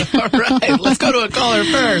it. All right, let's go to a caller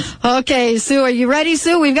first. Okay, Sue, are you ready,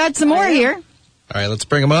 Sue? We've got some more here. All right, let's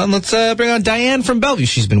bring them on. Let's bring on Diane from Bellevue.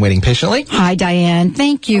 She's been waiting patiently. Hi, Diane.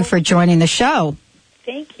 Thank you for joining the show.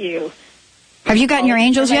 Thank you. Have you gotten your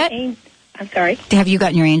angels yet? I'm sorry? Have you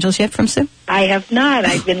gotten your angels yet from Sue? I have not.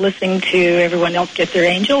 I've been listening to everyone else get their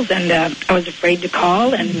angels, and I was afraid to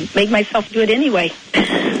call and make myself do it anyway.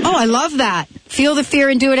 Oh, I love that. Feel the fear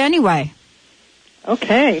and do it anyway.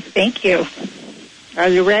 Okay. Thank you. Are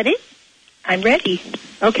you ready? I'm ready.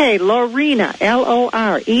 Okay, Lorena,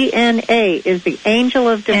 Lorena, is the angel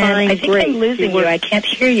of divine grace. I think I'm losing you. I can't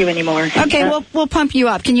hear you anymore. Okay, we'll pump you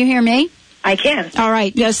up. Can you hear me? I can. All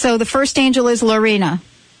right. Yeah, so the first angel is Lorena.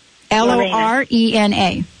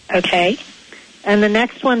 Lorena. Okay. And the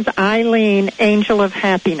next one's Eileen, angel of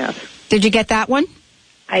happiness. Did you get that one?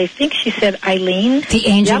 I think she said Eileen. The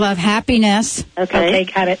angel of happiness. Okay,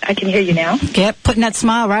 got it. I can hear you now. Yep, putting that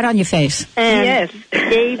smile right on your face. And yes.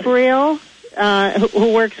 Gabriel,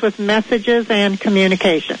 who works with messages and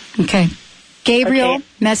communication. Okay. Gabriel,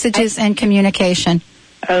 messages and communication.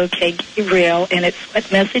 Okay, Gabriel, and it's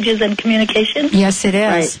what, messages and communication? Yes, it is.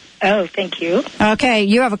 Right. Oh, thank you. Okay,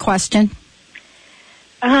 you have a question.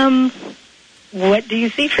 What do you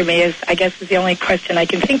see for me is the only question I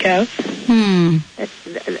can think of.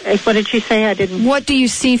 What did she say? I didn't. What do you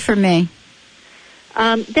see for me?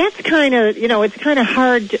 That's kind of, it's kind of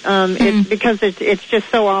hard because it's just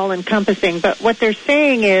so all-encompassing. But what they're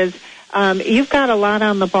saying is you've got a lot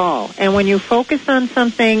on the ball. And when you focus on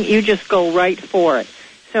something, you just go right for it.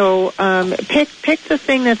 So pick the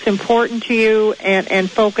thing that's important to you and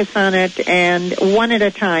focus on it, and one at a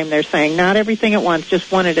time, they're saying. Not everything at once,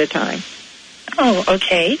 just one at a time. Oh,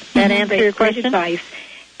 okay. That answer your question? Advice.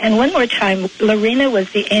 And one more time, Lorena was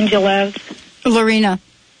the angel of? Lorena.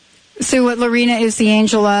 So what Lorena is the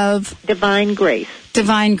angel of? Divine grace.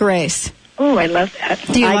 Divine grace. Oh, I love that.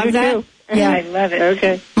 Do you love that? Too. Yeah, I love it.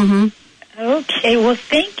 Okay. Mm-hmm. Okay, well,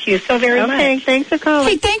 thank you so very much. Okay, thanks for calling.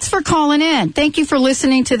 Hey, thanks for calling in. Thank you for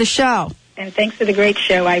listening to the show. And thanks for the great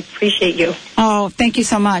show. I appreciate you. Oh, thank you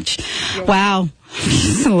so much. Wow.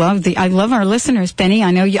 I love our listeners, Benny. I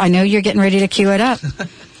know you're getting ready to cue it up.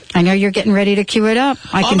 I know you're getting ready to cue it up.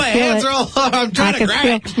 I can my feel hands it. are all I'm trying to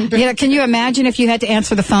grab it. Can you imagine if you had to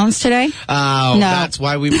answer the phones today? Oh, no. That's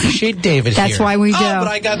why we appreciate David That's here. why we do. Oh, but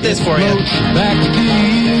I got this for you. Back to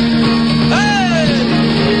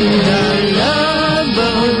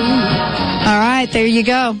All right, there you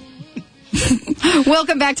go.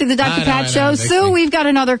 Welcome back to the Dr. Pat Show. Sue, we've got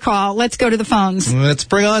another call. Let's go to the phones. Let's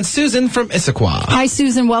bring on Susan from Issaquah. Hi,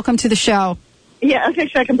 Susan. Welcome to the show. Yeah,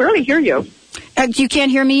 actually, I can barely hear you. You can't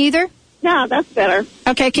hear me either? No, that's better.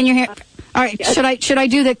 Okay, can you hear? All right, yes. Should I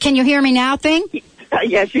do the can you hear me now thing?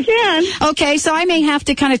 Yes, you can. Okay, so I may have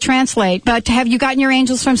to kind of translate, but have you gotten your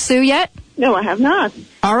angels from Sue yet? No, I have not.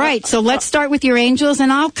 All right, so let's start with your angels,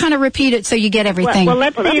 and I'll kind of repeat it so you get everything. Well,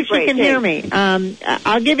 let's see if you can hear me.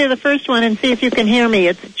 I'll give you the first one and see if you can hear me.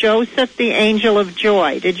 It's Joseph, the angel of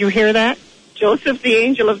joy. Did you hear that? Joseph, the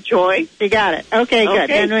angel of joy. You got it. Okay, good.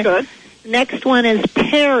 Okay, good. Next one is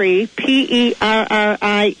Perry, Perrie.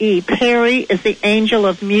 Perry is the angel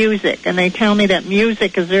of music, and they tell me that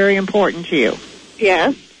music is very important to you.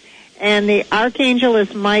 Yes. And the archangel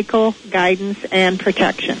is Michael, guidance and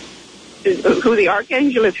protection. Who the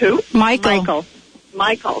archangel is who? Michael.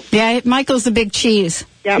 Yeah, Michael's the big cheese.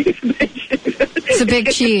 Yep. It's a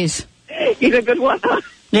big cheese. He's a good one, huh?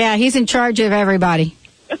 Yeah, he's in charge of everybody.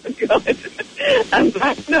 Good. I'm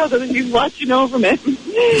glad to know that he's watching over me.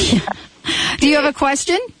 Do you have a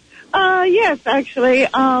question? Yes, actually.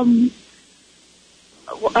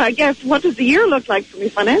 I guess, what does the year look like for me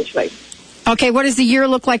financially? Okay, what does the year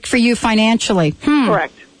look like for you financially?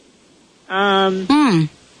 Correct. You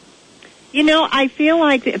know, I feel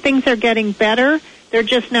like things are getting better. They're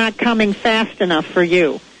just not coming fast enough for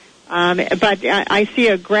you. But I see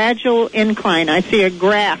a gradual incline. I see a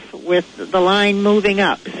graph with the line moving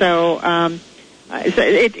up. So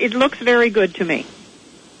it looks very good to me.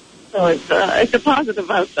 So it's a positive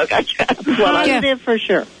outlook, I guess. Positive for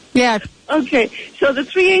sure. Yeah. Okay. So the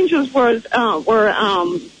three angels were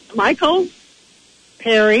Michael,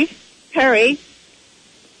 Perry,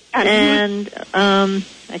 and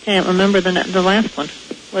I can't remember the last one.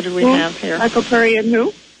 What did we have here? Michael, Perry, and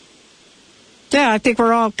who? Yeah, I think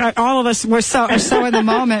we're all of us, we're so in the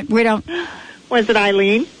moment. We don't. Was it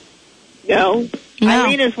Eileen? No.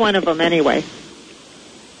 Eileen is one of them anyway.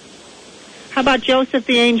 How about Joseph,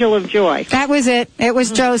 the angel of joy? That was it. It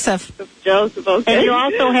was Joseph. Joseph, okay. And you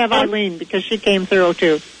also have Eileen because she came through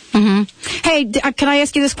too. Mm-hmm. Hey, can I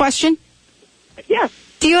ask you this question? Yes.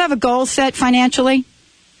 Do you have a goal set financially?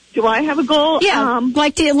 Do I have a goal? Yeah.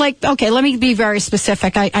 Okay, let me be very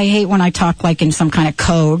specific. I hate when I talk like in some kind of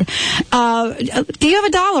code. Do you have a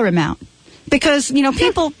dollar amount? Because, you know,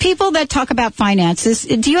 people that talk about finances,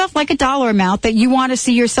 do you have like a dollar amount that you want to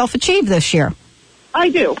see yourself achieve this year? I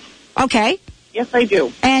do. Okay. Yes, I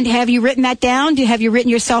do. And have you written that down? Have you written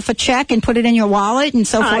yourself a check and put it in your wallet and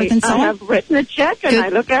so forth and so on? I have written a check and I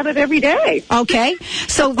look at it every day. Okay.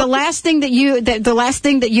 So the last thing that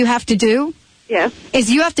you have to do, yes, is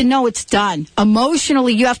you have to know it's done.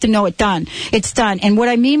 Emotionally, you have to know it's done. It's done. And what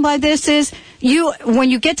I mean by this is, when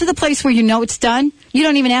you get to the place where you know it's done, you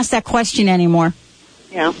don't even ask that question anymore.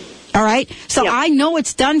 Yeah. All right? So I know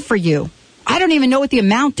it's done for you. I don't even know what the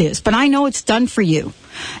amount is, but I know it's done for you.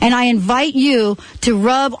 And I invite you to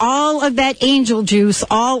rub all of that angel juice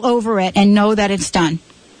all over it and know that it's done.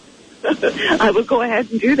 I will go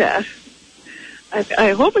ahead and do that.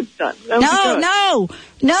 I hope it's done. No.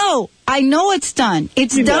 I know it's done.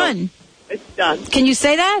 It's done. It's done. Can you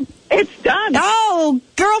say that? It's done. Oh,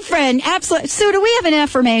 girlfriend, absolutely. Sue, do we have an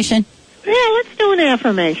affirmation? Yeah, let's do an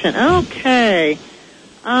affirmation. Okay.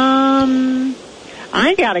 I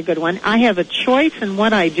got a good one. I have a choice in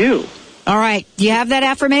what I do. All right. Do you have that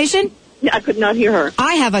affirmation? Yeah, I could not hear her.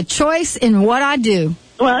 I have a choice in what I do.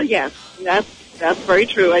 Well, yes. That's very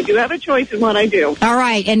true. I do have a choice in what I do. All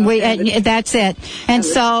right, and that's it. And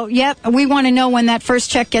so, we want to know when that first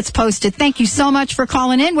check gets posted. Thank you so much for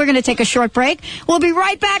calling in. We're going to take a short break. We'll be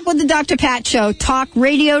right back with the Dr. Pat Show. Talk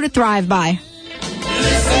radio to thrive by.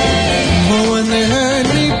 When they heard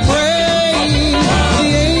me pray, the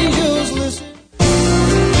angels listened.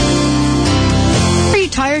 Are you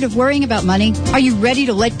tired of worrying about money? Are you ready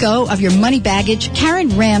to let go of your money baggage? Karen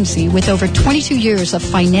Ramsey, with over 22 years of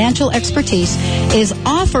financial expertise, is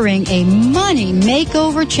offering a money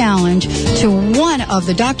makeover challenge to one of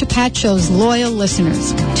the Dr. Pat Show's loyal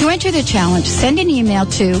listeners. To enter the challenge, send an email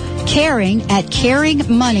to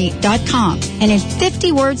caring@caringmoney.com and in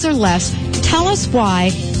 50 words or less, tell us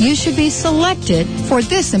why you should be selected for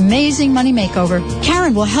this amazing money makeover.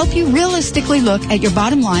 Karen will help you realistically look at your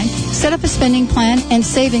bottom line, set up a spending plan and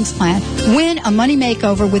savings plan. Win a money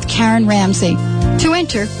makeover with Karen Ramsey. To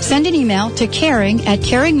enter, send an email to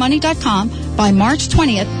caring@caringmoney.com by March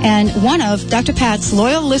 20th, and one of Dr. Pat's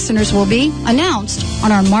loyal listeners will be announced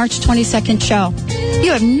on our March 22nd show.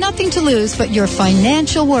 You have nothing to lose but your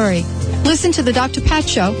financial worry. Listen to The Dr. Pat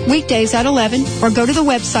Show weekdays at 11 or go to the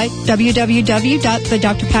website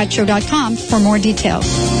www.thedrpatshow.com for more details.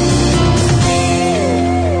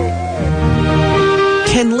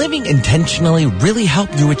 Can living intentionally really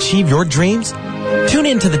help you achieve your dreams? Tune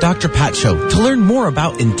in to The Dr. Pat Show to learn more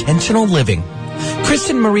about intentional living.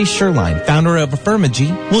 Kristen Marie Sherline, founder of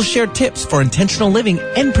Affirmagy, will share tips for intentional living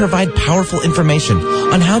and provide powerful information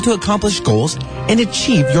on how to accomplish goals and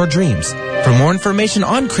achieve your dreams. For more information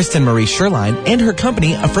on Kristen Marie Sherline and her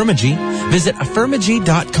company, Affirmagy, visit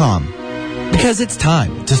affirmagy.com. Because it's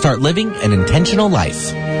time to start living an intentional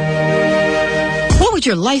life. What would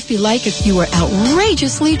your life be like if you were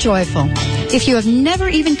outrageously joyful? If you have never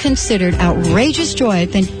even considered outrageous joy,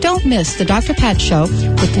 then don't miss the Dr. Pat Show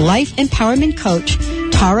with life empowerment coach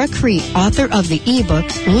Tara Crete, author of the ebook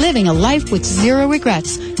Living a Life with Zero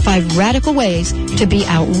Regrets, 5 Radical Ways to be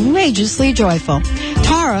Outrageously Joyful.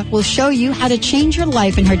 Tara will show you how to change your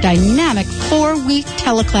life in her dynamic 4-week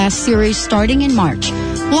teleclass series starting in March.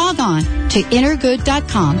 Log on to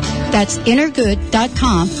innergood.com. That's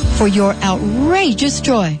innergood.com for your outrageous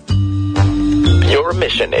joy. Your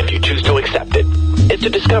mission, if you choose to accept it, is to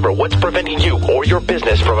discover what's preventing you or your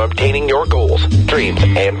business from obtaining your goals, dreams,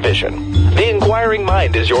 and vision. The Inquiring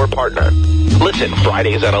Mind is your partner. Listen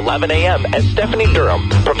Fridays at 11 a.m. as Stephanie Durham,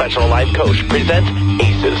 professional life coach, presents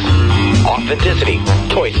ACES. Authenticity,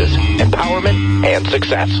 choices, empowerment, and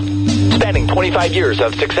success. Spanning 25 years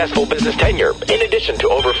of successful business tenure, in addition to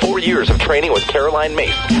over 4 years of training with Caroline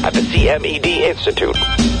Mace at the CMED Institute.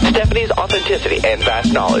 Stephanie's authenticity and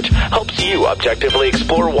vast knowledge helps you objectively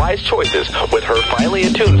explore wise choices with her finely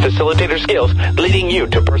attuned facilitator skills, leading you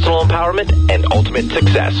to personal empowerment and ultimate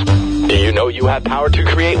success. Do you know you have power to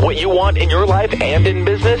create what you want in your life and in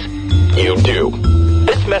business? You do.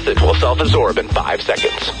 This message will self-absorb in 5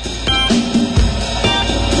 seconds.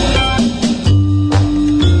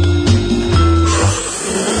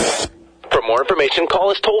 For more information, call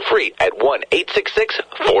us toll-free at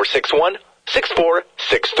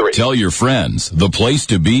 1-866-461-6463. Tell your friends, the place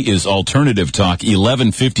to be is Alternative Talk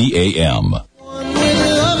 1150 AM.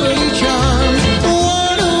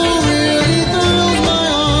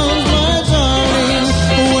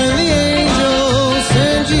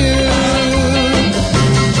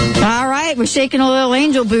 We're shaking a little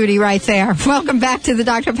angel booty right there. Welcome back to the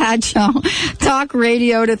Dr. Pat Show. Talk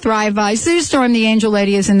radio to thrive by. Sue Storm, the angel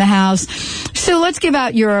lady, is in the house. Sue, let's give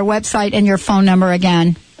out your website and your phone number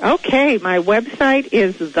again. Okay, my website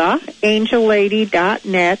is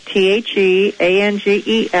theangellady.net,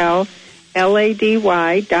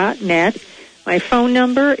 TheAngelLady.net. My phone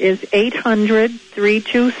number is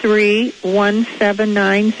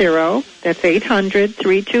 800-323-1790. That's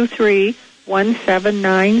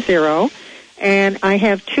 800-323-1790. And I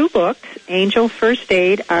have 2 books, Angel First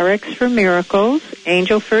Aid, RX for Miracles,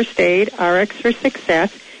 Angel First Aid, RX for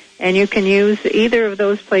Success. And you can use either of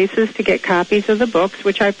those places to get copies of the books,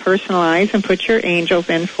 which I personalize and put your angels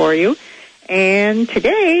in for you. And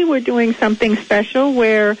today we're doing something special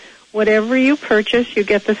where whatever you purchase, you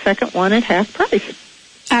get the second one at half price.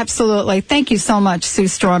 Absolutely. Thank you so much, Sue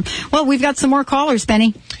Storm. Well, we've got some more callers,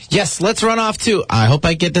 Benny. Yes, let's run off to, I hope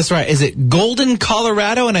I get this right. Is it Golden,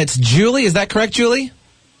 Colorado, and it's Julie? Is that correct, Julie?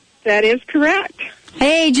 That is correct.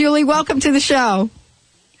 Hey, Julie, welcome to the show.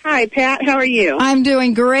 Hi, Pat. How are you? I'm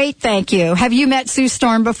doing great, thank you. Have you met Sue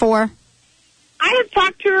Storm before? I have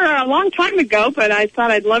talked to her a long time ago, but I thought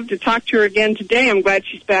I'd love to talk to her again today. I'm glad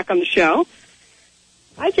she's back on the show.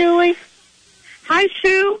 Hi, Julie. Hi,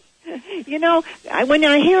 Sue. You know, when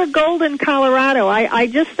I hear Golden, Colorado, I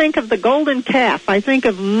just think of the golden calf. I think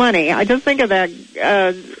of money. I just think of that.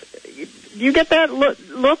 Do you get that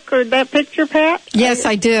look or that picture, Pat? Yes,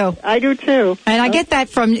 I do. I do, too. And I get that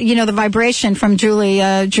from, the vibration from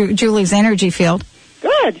Julie's energy field.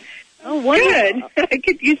 Good. Oh, good. I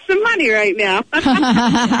could use some money right now.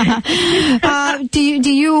 Do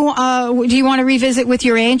you want to revisit with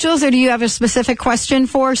your angels, or do you have a specific question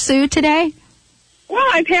for Sue today? Well,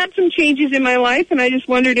 I've had some changes in my life, and I just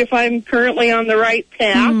wondered if I'm currently on the right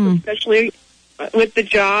path, especially with the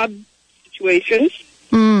job situations.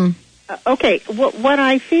 Okay, what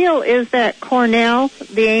I feel is that Cornell,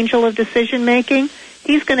 the angel of decision making,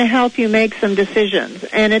 he's going to help you make some decisions,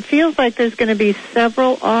 and it feels like there's going to be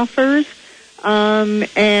several offers,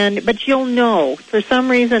 but you'll know for some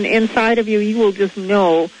reason inside of you, you will just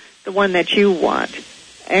know the one that you want.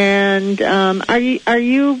 And are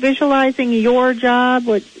you visualizing your job,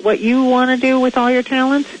 what you want to do with all your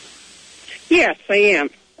talents? Yes, I am.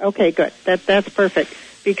 Okay, good. That's perfect,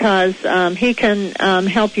 because he can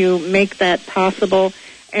help you make that possible.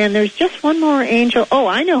 And there's just one more angel. Oh,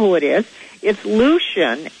 I know who it is. It's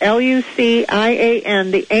Lucian,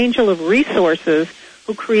 Lucian, the angel of resources,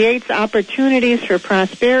 who creates opportunities for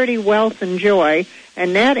prosperity, wealth, and joy.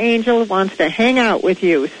 And that angel wants to hang out with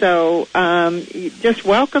you. So just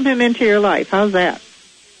welcome him into your life. How's that?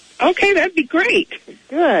 Okay, that'd be great.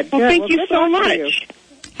 Good. Well, thank you so much.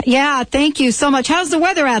 Yeah, thank you so much. How's the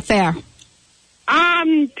weather out there?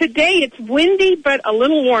 Today it's windy, but a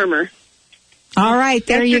little warmer. All right,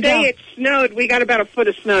 there you go. Yesterday it snowed. We got about a foot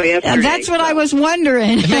of snow yesterday. That's what I was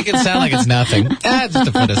wondering. You make it sound like it's nothing. Just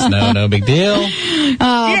a foot of snow, no big deal.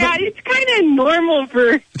 It's kind of normal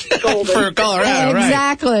for Golden. For Colorado, right.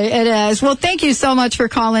 Exactly, it is. Well, thank you so much for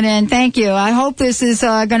calling in. Thank you. I hope this is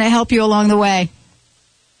going to help you along the way.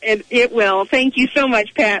 It will. Thank you so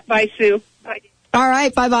much, Pat. Bye, Sue. Bye. All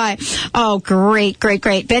right, bye-bye. Oh, great.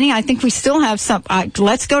 Benny, I think we still have some.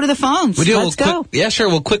 Let's go to the phones. We do. Let's go. Yeah, sure.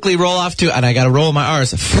 We'll quickly roll off to, and I got to roll my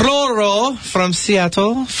R's. Floro from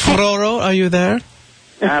Seattle. Floro, are you there?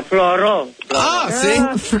 Floro.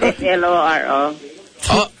 See? Floro.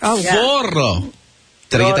 Floro.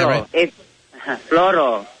 Did I get that right? It's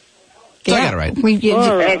Floro. So I got it right.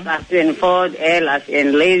 S as in Ford, L as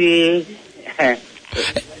in lady.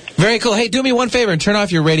 Very cool. Hey, do me one favor and turn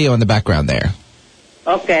off your radio in the background there.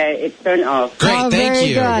 Okay, it's turned off. Great, thank very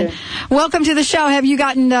you. Good. Welcome to the show. Have you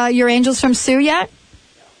gotten your angels from Sue yet?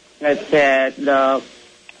 Not yet. No?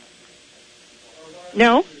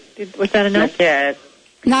 Was that a no? Not yet.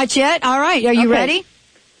 Not yet? All right. Are you ready?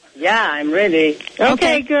 Yeah, I'm ready.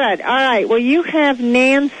 Okay, good. All right. Well, you have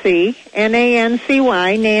Nancy, Nancy,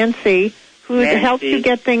 Nancy, who helps you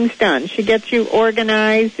get things done. She gets you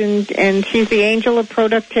organized, and she's the angel of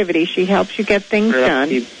productivity. She helps you get things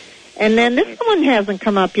done. And then this one hasn't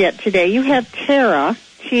come up yet today. You have Tara,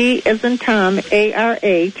 T as in Tom,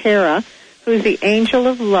 A-R-A, Tara, who's the angel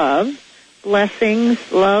of love,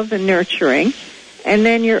 blessings, love, and nurturing. And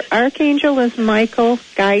then your archangel is Michael,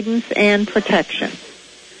 guidance and protection.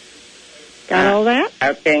 Got all that?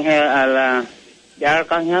 Archangel, the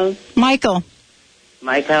Archangel? Michael.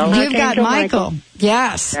 Michael? You've got Michael.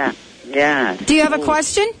 Yes. Yeah. Do you have a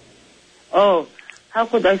question? Oh, how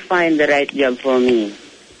could I find the right job for me?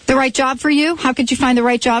 The right job for you? How could you find the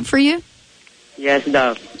right job for you? Yes,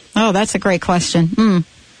 Doc. Oh, that's a great question.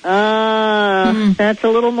 That's a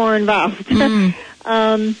little more involved.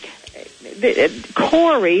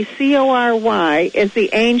 Corey, C-O-R-Y, is the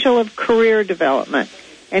angel of career development.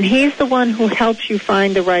 And he's the one who helps you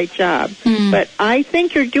find the right job. But I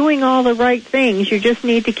think you're doing all the right things. You just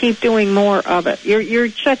need to keep doing more of it. You're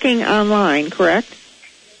checking online, correct?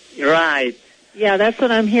 Right. Yeah, that's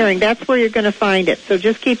what I'm hearing. That's where you're going to find it. So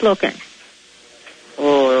just keep looking.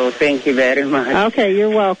 Oh, thank you very much. Okay, you're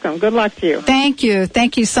welcome. Good luck to you. Thank you.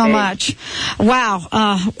 Thank you so much. Wow.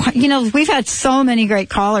 We've had so many great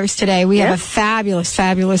callers today. We have a fabulous,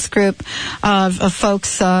 fabulous group of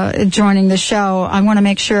folks joining the show. I want to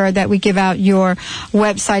make sure that we give out your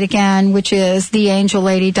website again, which is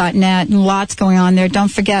theangellady.net. Lots going on there. Don't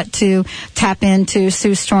forget to tap into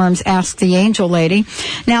Sue Storm's Ask the Angel Lady.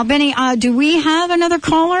 Now, Benny, do we have another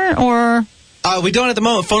caller or... We don't at the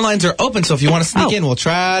moment. Phone lines are open, so if you want to sneak in, we'll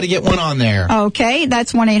try to get one on there. Okay,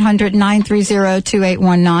 that's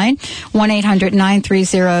 1-800-930-2819.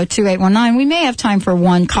 1-800-930-2819. We may have time for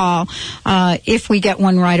one call if we get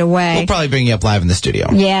one right away. We'll probably bring you up live in the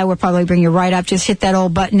studio. Yeah, we'll probably bring you right up. Just hit that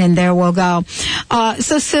old button and there we'll go.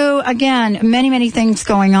 So, Sue, again, many, many things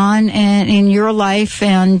going on in your life.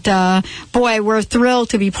 And, boy, we're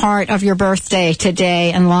thrilled to be part of your birthday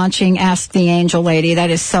today and launching Ask the Angel Lady.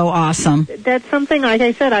 That is so awesome. That's something, like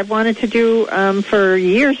I said, I've wanted to do for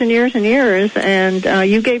years and years and years, and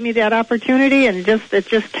you gave me that opportunity, and it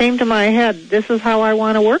just came to my head. This is how I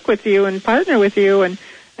want to work with you and partner with you, and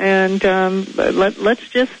let's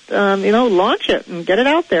just launch it and get it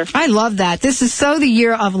out there. I love that. This is so the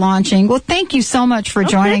year of launching. Well, thank you so much for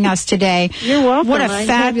joining us today. You're welcome. What a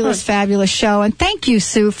fabulous, fabulous show. And thank you,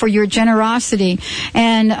 Sue, for your generosity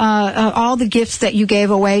and all the gifts that you gave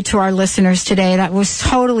away to our listeners today. That was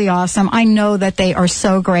totally awesome. I know that they are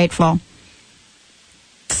so grateful.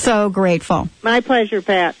 So grateful. My pleasure,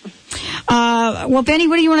 Pat. Well, Benny,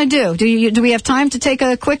 what do you want to do? Do we have time to take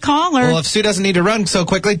a quick call? Or? Well, if Sue doesn't need to run so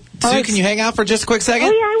quickly, Sue, can you hang out for just a quick second?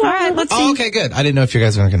 Oh, yeah, I will. All right, let's see. Oh, okay, good. I didn't know if you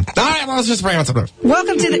guys were going to... All right, well, let's just bring on something.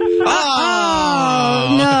 Welcome to the...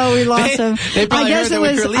 Oh, no, we lost him. They probably heard that we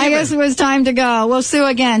were leaving. I guess it was time to go. Well, Sue,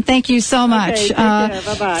 again, thank you so much. Okay, take care.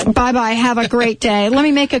 Bye-bye. Bye-bye. Have a great day. Let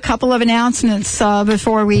me make a couple of announcements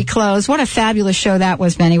before we close. What a fabulous show that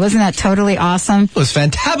was, Benny. Wasn't that totally awesome? It was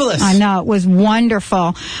fantabulous. I know. It was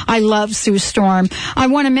wonderful. I love Sue Storm. I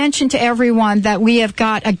want to mention to everyone that we have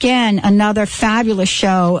got, again, another fabulous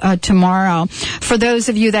show tomorrow. For those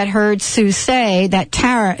of you that heard Sue say that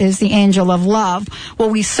Tara is the angel of love, well,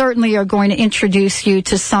 we certainly are going to introduce you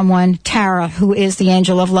to someone, Tara, who is the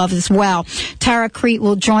angel of love as well. Tara Crete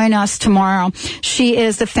will join us tomorrow. She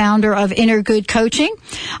is the founder of Inner Good Coaching,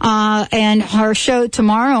 and her show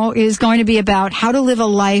tomorrow is going to be about how to live a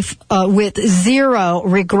life with zero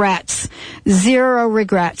regrets. Zero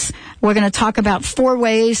regrets. We're going to talk about 4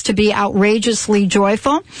 ways to be outrageously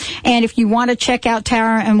joyful. And if you want to check out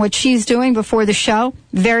Tara and what she's doing before the show,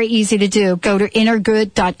 very easy to do. Go to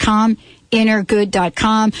innergood.com,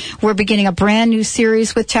 innergood.com. We're beginning a brand new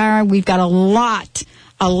series with Tara. We've got a lot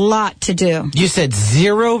to do. You said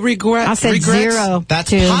zero regrets? I said zero.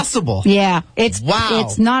 That's possible. Yeah. It's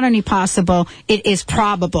not only possible, it is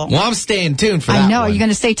probable. Well, I'm staying tuned for that. I know. One. Are you going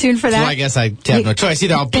to stay tuned for that? So I guess I have no choice.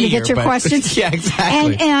 Either I'll be here. Get your questions? Yeah,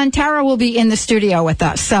 exactly. And Tara will be in the studio with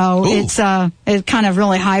us. So it's kind of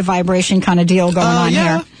really high vibration kind of deal going on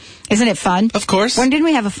here. Isn't it fun? Of course. When didn't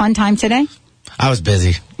we have a fun time today? I was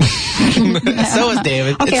busy. So was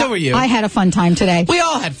David. Okay, And so were you. I had a fun time today. We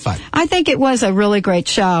all had fun. I think it was a really great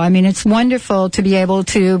show. I mean, it's wonderful to be able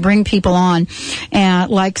to bring people on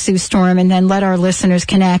like Sue Storm and then let our listeners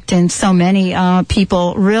connect. And so many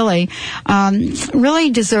people really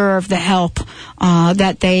deserve the help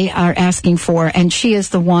that they are asking for. And she is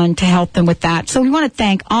the one to help them with that. So we want to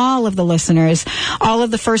thank all of the listeners, all of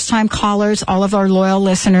the first-time callers, all of our loyal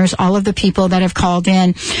listeners, all of the people that have called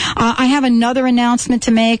in. I have another announcement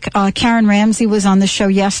to make. Karen Ramsey was on the show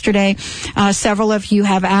yesterday. Several of you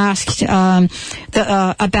have asked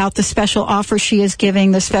about the special offer she is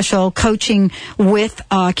giving, the special coaching with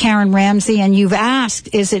Karen Ramsey, and you've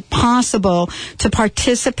asked, is it possible to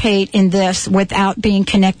participate in this without being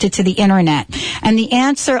connected to the internet? And the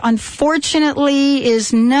answer, unfortunately,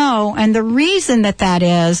 is no. And the reason that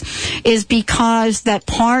is because that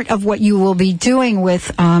part of what you will be doing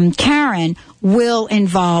with Karen will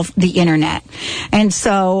involve the internet. And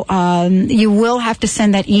so you will have to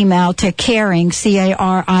send that email to caring,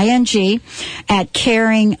 CARING, at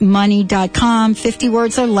caringmoney.com, 50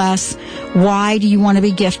 words or less. Why do you want to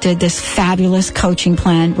be gifted this fabulous coaching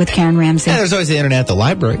plan with Karen Ramsey? Yeah, there's always the internet at the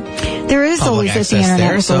library. There is Public always at the access internet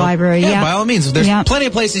there, at the library. Yeah, by all means. There's plenty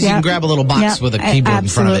of places you can grab a little box with a keyboard in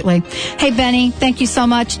front of it. Absolutely. Hey, Benny, thank you so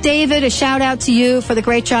much. David, a shout out to you for the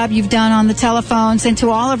great job you've done on the telephones. And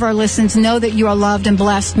to all of our listeners, know that you are loved and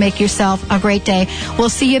blessed. Make yourself a great day. We'll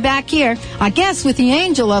see you back here, I guess, with the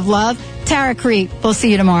angel of love, Tara Creek. We'll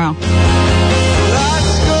see you tomorrow.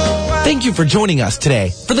 Thank you for joining us today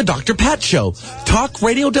for the Dr. Pat Show, talk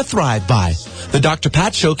radio to thrive by. The Dr.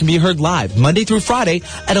 Pat Show can be heard live Monday through Friday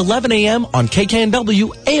at 11 a.m. on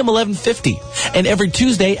KKNW AM 1150 and every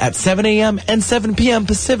Tuesday at 7 a.m. and 7 p.m.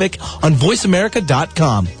 Pacific on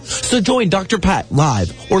VoiceAmerica.com. So join Dr. Pat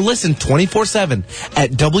live or listen 24/7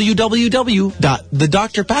 at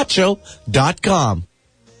www.thedrpatshow.com.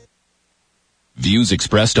 Views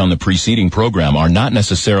expressed on the preceding program are not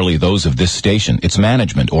necessarily those of this station, its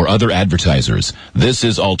management, or other advertisers. This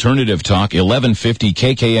is Alternative Talk 1150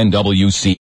 KKNWC.